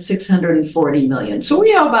ballooned up to $640 million. So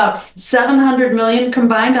we owe about $700 million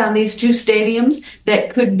combined on these 2 stadiums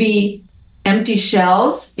that could be empty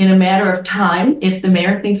shells in a matter of time if the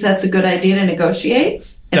mayor thinks that's a good idea to negotiate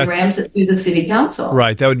and rams it through the city council.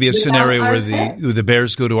 Right. That would be a scenario where the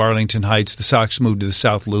Bears go to Arlington Heights, the Sox move to the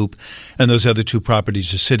South Loop, and those other 2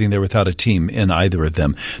 properties are sitting there without a team in either of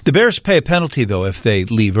them. The Bears pay a penalty, though, if they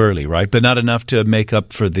leave early, right? But not enough to make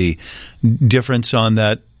up for the difference on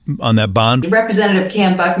that bond. Representative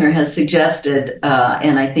Cam Buckner has suggested,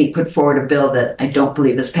 and I think put forward a bill that I don't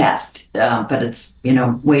believe is passed, but it's,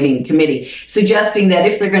 waiting committee, suggesting that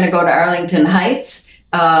if they're going to go to Arlington Heights,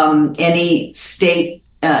 any state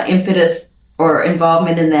impetus or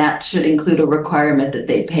involvement in that should include a requirement that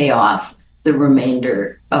they pay off the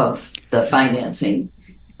remainder of the financing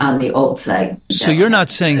on the old site. So you're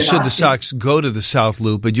not saying should the Sox go to the South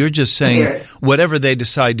Loop, but you're just saying whatever they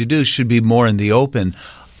decide to do should be more in the open.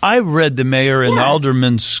 I read the mayor and the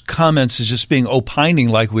alderman's comments as just being opining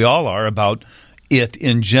like we all are about it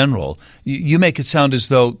in general. You make it sound as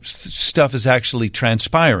though stuff is actually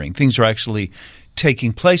transpiring. Things are actually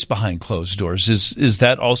taking place behind closed doors. Is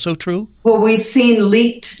that also true? Well, we've seen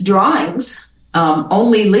leaked drawings,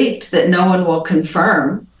 only leaked, that no one will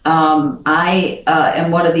confirm. I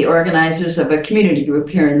am one of the organizers of a community group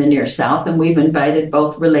here in the Near South, and we've invited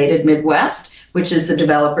both Related Midwest, which is the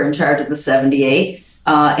developer in charge of the 78,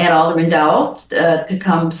 and Alderman Dowell to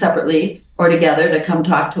come separately or together to come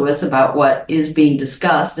talk to us about what is being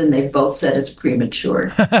discussed, and they've both said it's premature.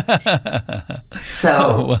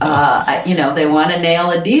 So, they want to nail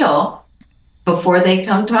a deal before they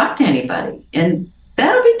come talk to anybody. And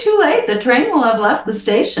That'll be too late. The train will have left the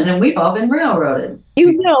station and we've all been railroaded.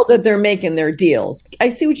 You know that they're making their deals. I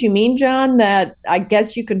see what you mean, John, that I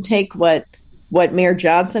guess you can take what Mayor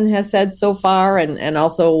Johnson has said so far and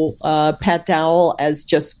also Pat Dowell as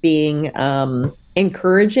just being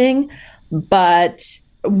encouraging. But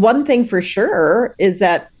one thing for sure is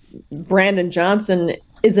that Brandon Johnson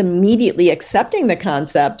is immediately accepting the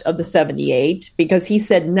concept of the 78 because he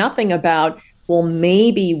said nothing about, well,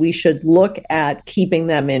 maybe we should look at keeping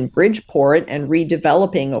them in Bridgeport and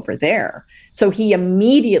redeveloping over there. So he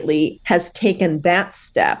immediately has taken that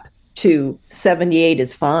step to 78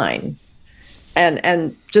 is fine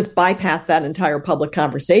and just bypass that entire public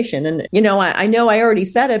conversation. And, you know I already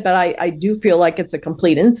said it, but I do feel like it's a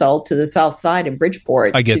complete insult to the South Side and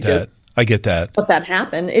Bridgeport. I get that. Let that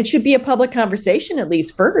happen. It should be a public conversation at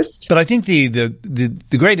least first. But I think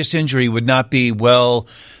the greatest injury would not be, well,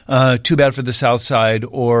 too bad for the South Side,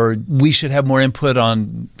 or we should have more input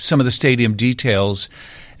on some of the stadium details,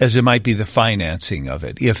 as it might be the financing of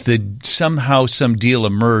it. If somehow some deal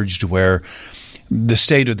emerged where the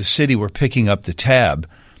state or the city were picking up the tab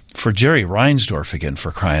for Jerry Reinsdorf, again,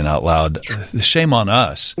 for crying out loud, shame on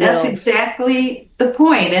us. That's exactly the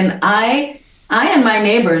point. And I and my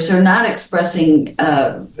neighbors are not expressing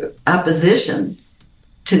opposition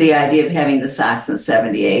to the idea of having the Sox in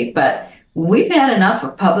 78, but we've had enough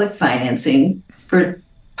of public financing for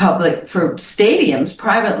stadiums,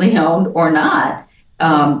 privately owned or not.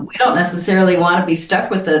 We don't necessarily want to be stuck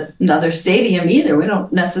with another stadium either. We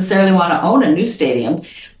don't necessarily want to own a new stadium.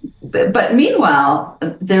 But meanwhile,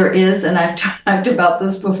 there is, and I've talked about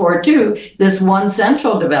this before too, this One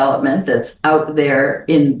Central development that's out there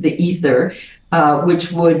in the ether,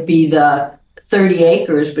 which would be the 30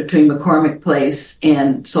 acres between McCormick Place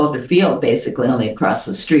and Soldier Field, basically only across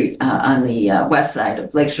the street on the west side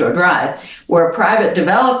of Lakeshore Drive, where a private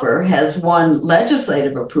developer has won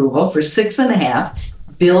legislative approval for $6.5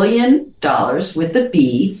 billion with a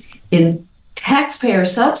B in taxpayer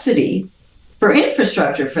subsidy for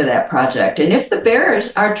infrastructure for that project. And if the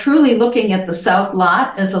Bears are truly looking at the South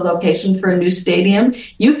Lot as a location for a new stadium,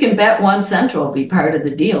 you can bet One Central will be part of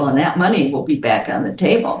the deal, and that money will be back on the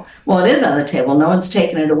table. Well, it is on the table. No one's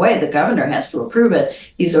taken it away. The governor has to approve it.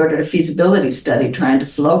 He's ordered a feasibility study trying to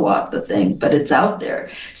slow walk the thing, but it's out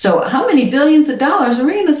there. So how many billions of dollars are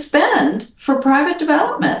we going to spend for private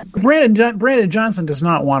development? Brandon Johnson does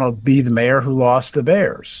not want to be the mayor who lost the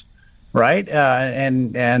Bears. Right,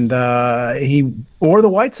 and he or the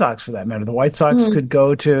White Sox for that matter. The White Sox could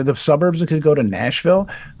go to the suburbs. It could go to Nashville.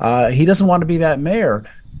 He doesn't want to be that mayor.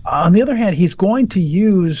 On the other hand, he's going to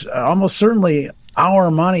use almost certainly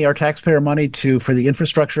our money, our taxpayer money, for the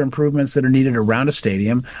infrastructure improvements that are needed around a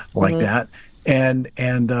stadium like that, and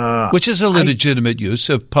which is a legitimate use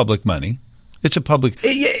of public money. It's a public.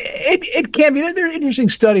 It can be. There are interesting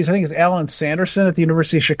studies. I think it's Alan Sanderson at the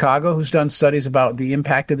University of Chicago who's done studies about the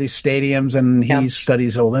impact of these stadiums, and he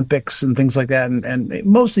studies Olympics and things like that. And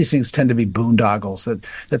most of these things tend to be boondoggles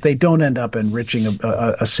that they don't end up enriching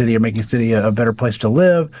a city or making a city a better place to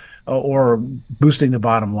live or boosting the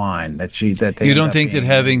bottom line. You don't think that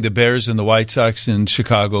having the Bears and the White Sox in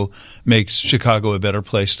Chicago makes Chicago a better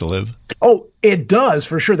place to live? Oh, it does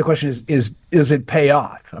for sure. The question is it pay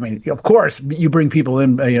off? I mean, of course, you bring people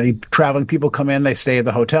in, traveling people come in, they stay at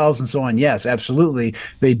the hotels and so on. Yes, absolutely.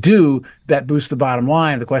 They do. That boosts the bottom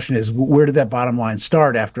line. The question is, where did that bottom line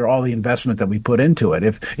start after all the investment that we put into it?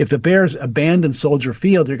 If the Bears abandon Soldier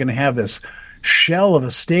Field, you're going to have this shell of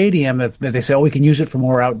a stadium that they say, we can use it for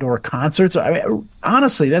more outdoor concerts. I mean,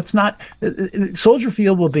 honestly, that's not Soldier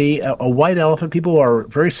Field will be a white elephant. People are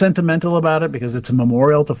very sentimental about it because it's a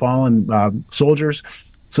memorial to fallen soldiers.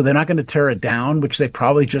 So they're not going to tear it down, which they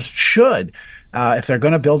probably just should. If they're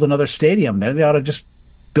going to build another stadium there, they ought to just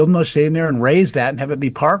build another stadium there and raise that and have it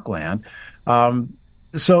be parkland.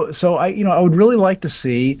 So I would really like to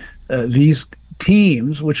see these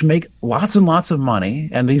teams, which make lots and lots of money,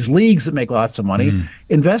 and these leagues that make lots of money,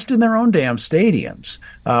 invest in their own damn stadiums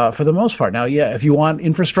for the most part. Now, if you want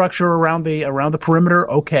infrastructure around the perimeter,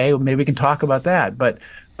 okay, maybe we can talk about that. But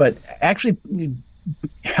actually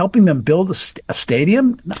helping them build a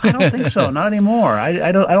stadium, I don't think so. Not anymore.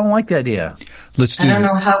 I don't like the idea. I don't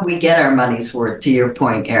know how we get our money's worth. To your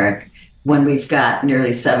point, Eric, when we've got nearly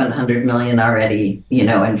 $700 million already,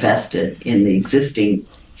 invested in the existing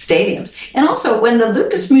stadiums. And also, when the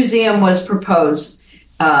Lucas Museum was proposed,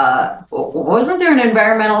 wasn't there an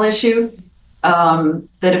environmental issue that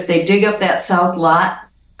if they dig up that south lot,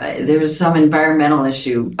 there was some environmental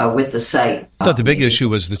issue with the site? I thought the big issue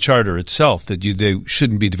was the charter itself, that they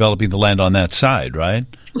shouldn't be developing the land on that side, right?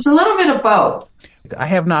 It's a little bit of both. I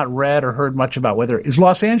have not read or heard much about whether is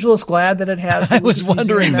Los Angeles glad that it has. I was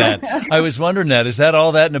wondering that. Is that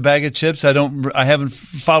all that in a bag of chips? I haven't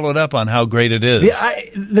followed up on how great it is.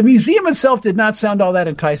 The museum itself did not sound all that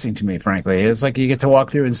enticing to me, frankly. It's like you get to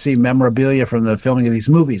walk through and see memorabilia from the filming of these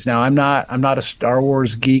movies. Now, I'm not a Star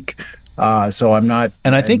Wars geek. So I'm not,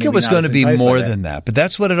 and I think it was going to be more than that, but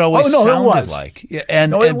that's what it always sounded like.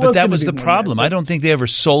 But that was the problem. I don't think they ever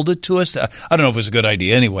sold it to us. I don't know if it was a good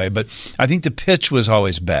idea anyway, but I think the pitch was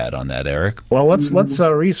always bad on that, Eric. Well, let's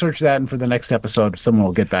research that, and for the next episode, someone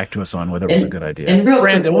will get back to us on whether it was a good idea. And real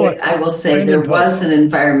quickly, I will say there was an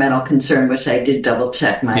environmental concern, which I did double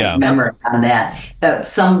check my memory on that.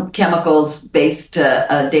 Some chemicals based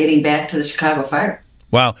dating back to the Chicago fire.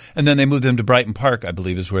 Wow. And then they moved them to Brighton Park, I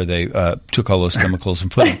believe, is where they took all those chemicals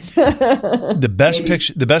and put them.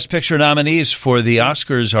 The best picture nominees for the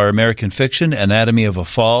Oscars are American Fiction, Anatomy of a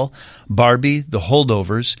Fall, Barbie, The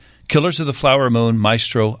Holdovers, Killers of the Flower Moon,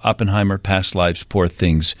 Maestro, Oppenheimer, Past Lives, Poor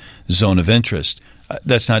Things, Zone of Interest.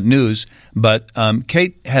 That's not news, but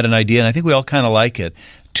Kate had an idea, and I think we all kind of like it,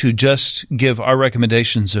 to just give our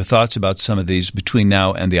recommendations or thoughts about some of these between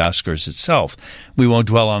now and the Oscars itself. We won't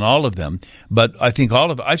dwell on all of them, but I think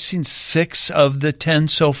I've seen 6 of the 10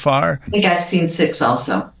 so far. I think I've seen 6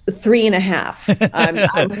 also.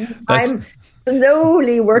 3.5. I'm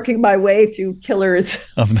slowly working my way through Killers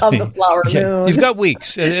of the Flower Moon. You've got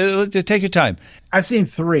weeks. Take your time. I've seen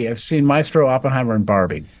 3. I've seen Maestro, Oppenheimer, and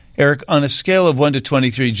Barbie. Eric, on a scale of 1 to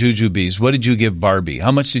 23 jujubes, what did you give Barbie?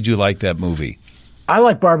 How much did you like that movie? I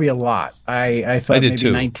like Barbie a lot. I thought maybe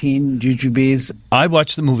too. 19 jujubes. I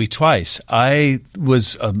watched the movie twice. I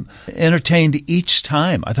was entertained each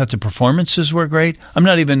time. I thought the performances were great. I'm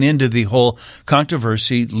not even into the whole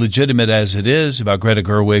controversy, legitimate as it is, about Greta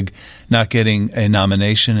Gerwig not getting a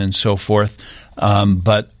nomination and so forth.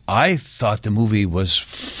 But I thought the movie was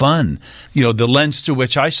fun. You know, the lens through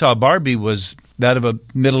which I saw Barbie was that of a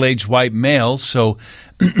middle-aged white male, so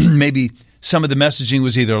maybe some of the messaging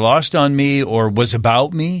was either lost on me or was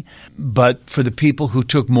about me. But for the people who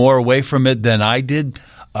took more away from it than I did,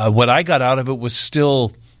 what I got out of it was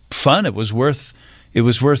still fun. It was worth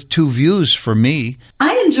 2 views for me.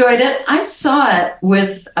 I enjoyed it. I saw it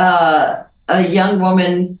with a young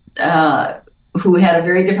woman who had a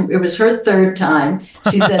very different. It was her 3rd time.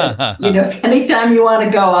 She said, anytime you want to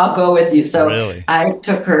go, I'll go with you. So really? I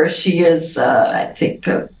took her. She is, I think,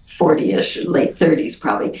 40-ish, late 30s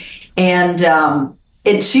probably. And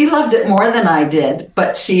she loved it more than I did,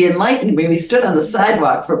 but she enlightened me. We stood on the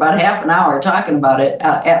sidewalk for about half an hour talking about it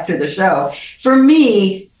after the show. For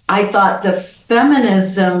me, I thought the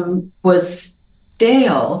feminism was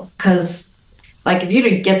stale because, like, if you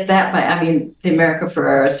didn't get that the America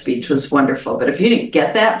Ferrera speech was wonderful, but if you didn't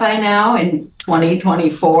get that by now in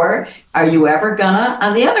 2024, are you ever gonna?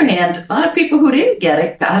 On the other hand, a lot of people who didn't get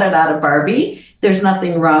it got it out of Barbie. There's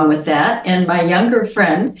nothing wrong with that. And my younger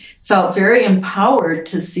friend felt very empowered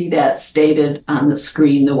to see that stated on the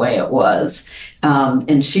screen the way it was.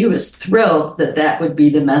 And she was thrilled that would be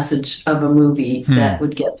the message of a movie that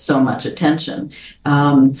would get so much attention.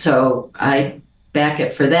 So I back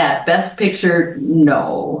it for that. Best Picture,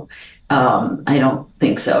 no. I don't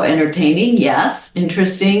think so. Entertaining, yes.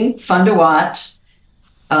 Interesting, fun to watch.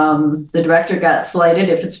 The director got slighted.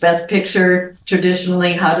 If it's Best Picture,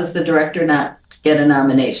 traditionally, how does the director not get a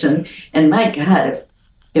nomination? And my God,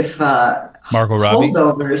 if Margot Robbie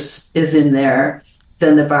Holdovers is in there,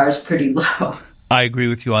 then the bar is pretty low. I agree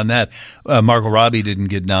with you on that. Margot Robbie didn't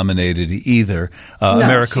get nominated either.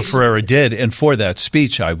 America Ferrera did, and for that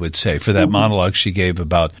speech, I would say, for that monologue she gave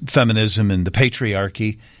about feminism and the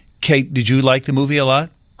patriarchy. Kate, did you like the movie a lot?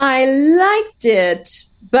 I liked it,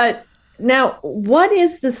 but now what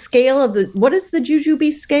is the scale of what is the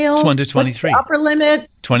jujube scale? It's 1 to 23. What's the upper limit?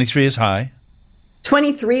 23 is high.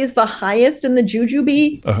 23 is the highest in the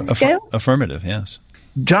jujube scale? Affirmative, yes.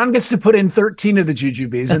 John gets to put in 13 of the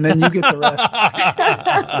jujubes, and then you get the rest.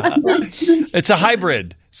 It's a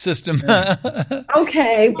hybrid system.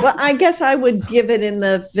 Okay, well, I guess I would give it in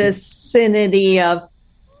the vicinity of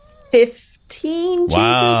 15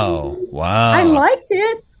 Wow. jujubes. Wow. I liked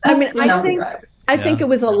it. I think it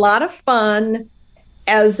was a lot of fun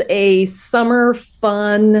as a summer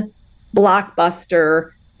fun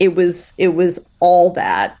blockbuster. It was all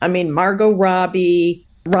that. I mean, Margot Robbie,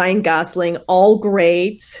 Ryan Gosling, all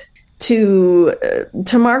great. To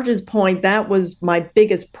Marge's point, that was my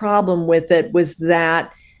biggest problem with it, was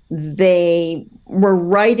that they were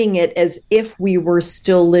writing it as if we were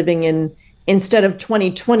still living instead of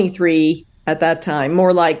 2023 at that time,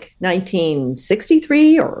 more like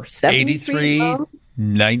 1963 or 73. 83,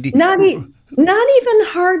 90. Not even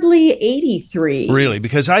hardly 83. Really?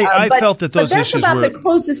 Because I felt that those issues were... That's about the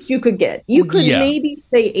closest you could get. You could maybe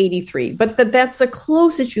say 83, but that's the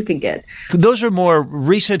closest you could get. Those are more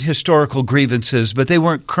recent historical grievances, but they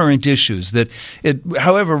weren't current issues. That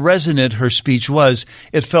however resonant her speech was,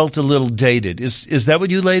 it felt a little dated. Is that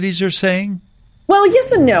what you ladies are saying? Well,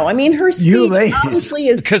 yes and no. I mean, her speech obviously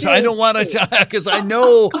is... Because I don't want to... Because I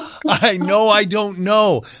know I don't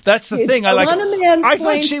know. That's the thing. I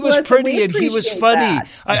thought she was pretty and he was funny.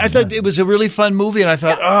 I thought it was a really fun movie, and I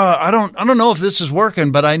thought, I don't know if this is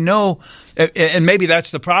working, but I know... And maybe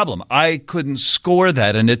that's the problem. I couldn't score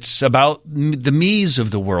that, and it's about the me's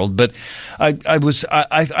of the world. But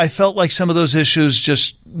I felt like some of those issues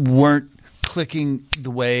just weren't clicking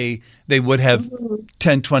the way they would have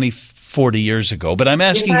 10, 20, 40 years ago. But I'm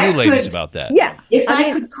asking you ladies about that. Yeah. If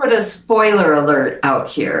I could put a spoiler alert out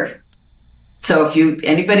here. So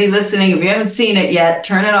anybody listening, if you haven't seen it yet,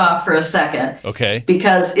 turn it off for a second. Okay.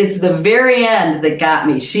 Because it's the very end that got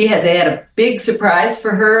me. They had a big surprise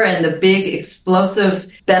for her and a big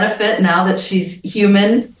explosive benefit now that she's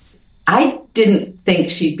human. I didn't think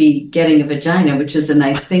she'd be getting a vagina, which is a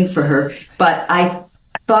nice thing for her, but I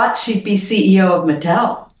thought she'd be CEO of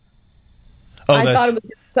Mattel. I thought it was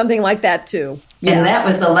something like that too. Yeah. And that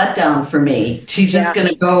was a letdown for me. She's just going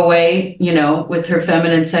to go away, with her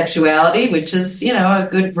feminine sexuality, which is, a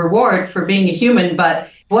good reward for being a human. But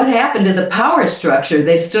what happened to the power structure?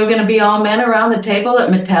 They still going to be all men around the table at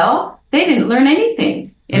Mattel? They didn't learn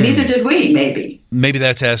anything. And neither did we, maybe. Maybe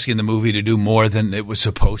that's asking the movie to do more than it was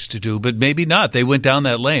supposed to do, but maybe not. They went down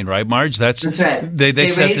that lane, right, Marge? That's right. They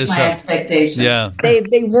set raised this my up. Expectations. Yeah.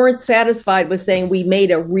 They weren't satisfied with saying we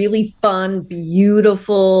made a really fun,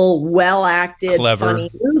 beautiful, well-acted, clever,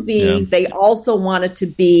 funny movie. Yeah. They also wanted to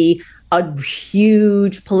be a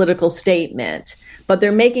huge political statement. But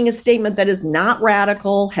they're making a statement that is not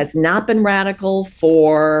radical, has not been radical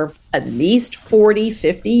for at least 40,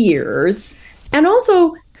 50 years. And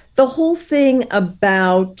also the whole thing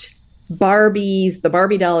about the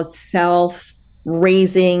Barbie doll itself,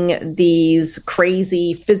 raising these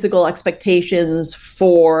crazy physical expectations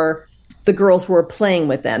for the girls who are playing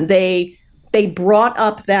with them. They brought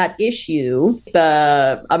up that issue.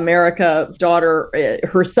 The America daughter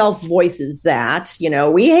herself voices that,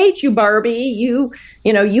 we hate you, Barbie. You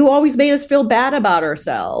always made us feel bad about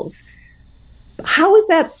ourselves. How is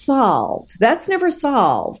that solved? That's never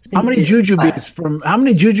solved. How many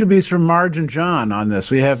jujubes from Marge and John on this?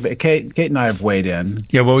 We have Kate and I have weighed in.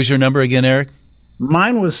 Yeah, what was your number again, Eric?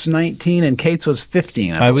 Mine was 19 and Kate's was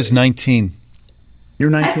 15. I was 19. You're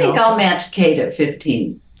 19. I think also? I'll match Kate at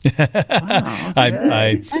 15. Wow,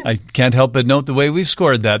 okay. I can't help but note the way we've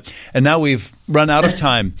scored that. And now we've run out of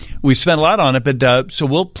time. We've spent a lot on it, but so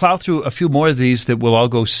we'll plow through a few more of these that we'll all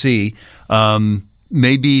go see.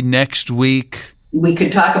 Maybe next week. We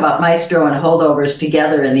could talk about Maestro and holdovers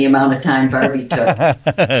together in the amount of time Barbie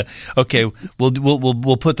took. Okay,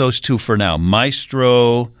 we'll put those two for now.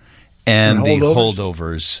 Maestro and the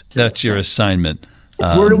holdovers. That's your assignment.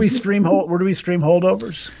 Where do we stream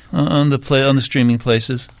holdovers? On the streaming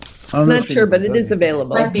places. I'm not sure, but it is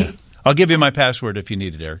available. I'll give you my password if you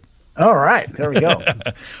need it, Eric. All right, there we go.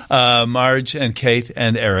 Marge and Kate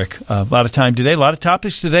and Eric. A lot of time today, a lot of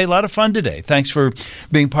topics today, a lot of fun today. Thanks for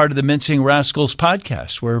being part of the Mincing Rascals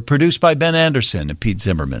podcast. We're produced by Ben Anderson and Pete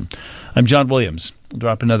Zimmerman. I'm John Williams. We'll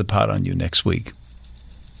drop another pot on you next week.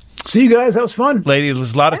 See you guys. That was fun. Ladies,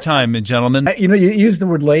 there's a lot of time, gentlemen. You use the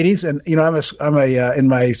word ladies, and I'm a in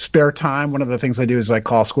my spare time. One of the things I do is I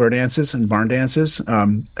call square dances and barn dances.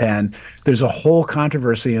 And there's a whole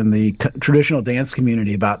controversy in the traditional dance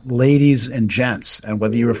community about ladies and gents, and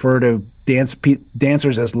whether you refer to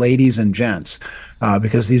dancers as ladies and gents,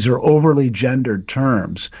 because these are overly gendered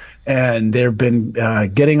terms. And they've been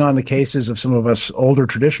getting on the cases of some of us older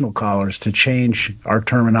traditional callers to change our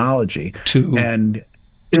terminology.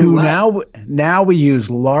 Now we use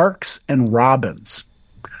larks and robins.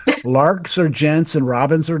 Larks are gents and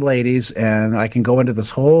robins are ladies, and I can go into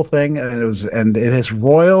this whole thing, and it has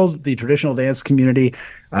roiled the traditional dance community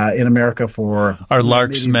in America for. Are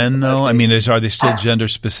larks men though? I mean, are they still gender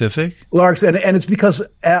specific? Larks, and it's because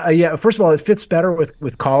first of all, it fits better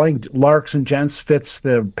with calling. Larks and gents fits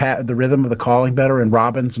the rhythm of the calling better, and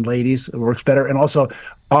robins and ladies it works better, and also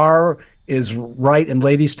R is right, and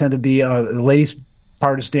ladies tend to be ladies.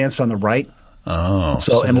 Part is danced on the right. Oh,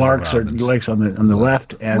 so and larks are on the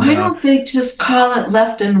left. And why don't they just call it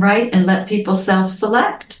left and right and let people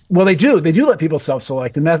self-select? Well, they do let people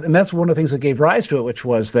self-select, and that's one of the things that gave rise to it, which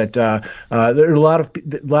was that there are a lot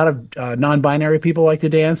of non-binary people like to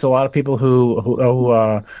dance, a lot of people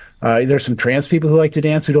who there's some trans people who like to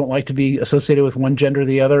dance who don't like to be associated with one gender or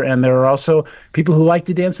the other, and there are also people who like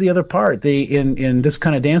to dance the other part. In this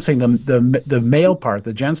kind of dancing, the male part,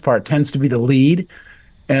 the gents part, tends to be the lead,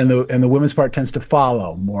 and the women's part tends to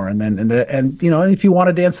follow more. And if you want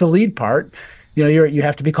to dance the lead part, you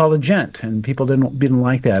have to be called a gent, and people didn't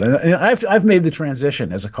like that. And I've made the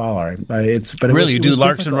transition as a caller. You do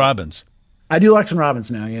Larks and Robins. I do Larks and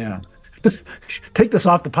Robins now. Yeah. Just take this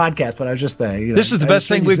off the podcast, but I was just saying. This is the best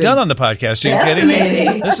thing we've done on the podcast. Are you kidding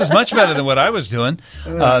me? This is much better than what I was doing.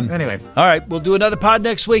 Anyway. All right. We'll do another pod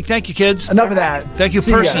next week. Thank you, kids. Enough of that. Thank you,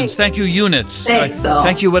 persons. Thank you, units. Thanks,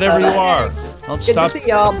 thank you, whatever you are. I'll Good stop. to see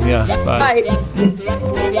y'all. Yeah. Bye.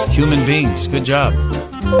 Bye. Human beings. Good job.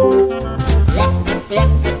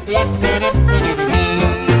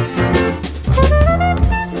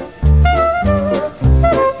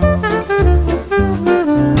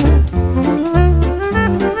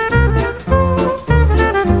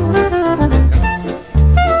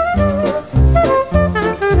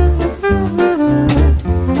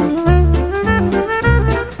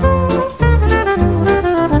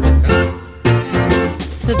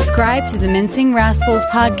 Subscribe to the Mincing Rascals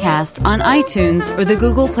podcast on iTunes or the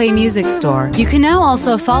Google Play Music Store. You can now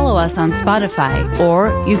also follow us on Spotify,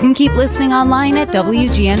 or you can keep listening online at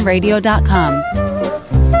WGNradio.com.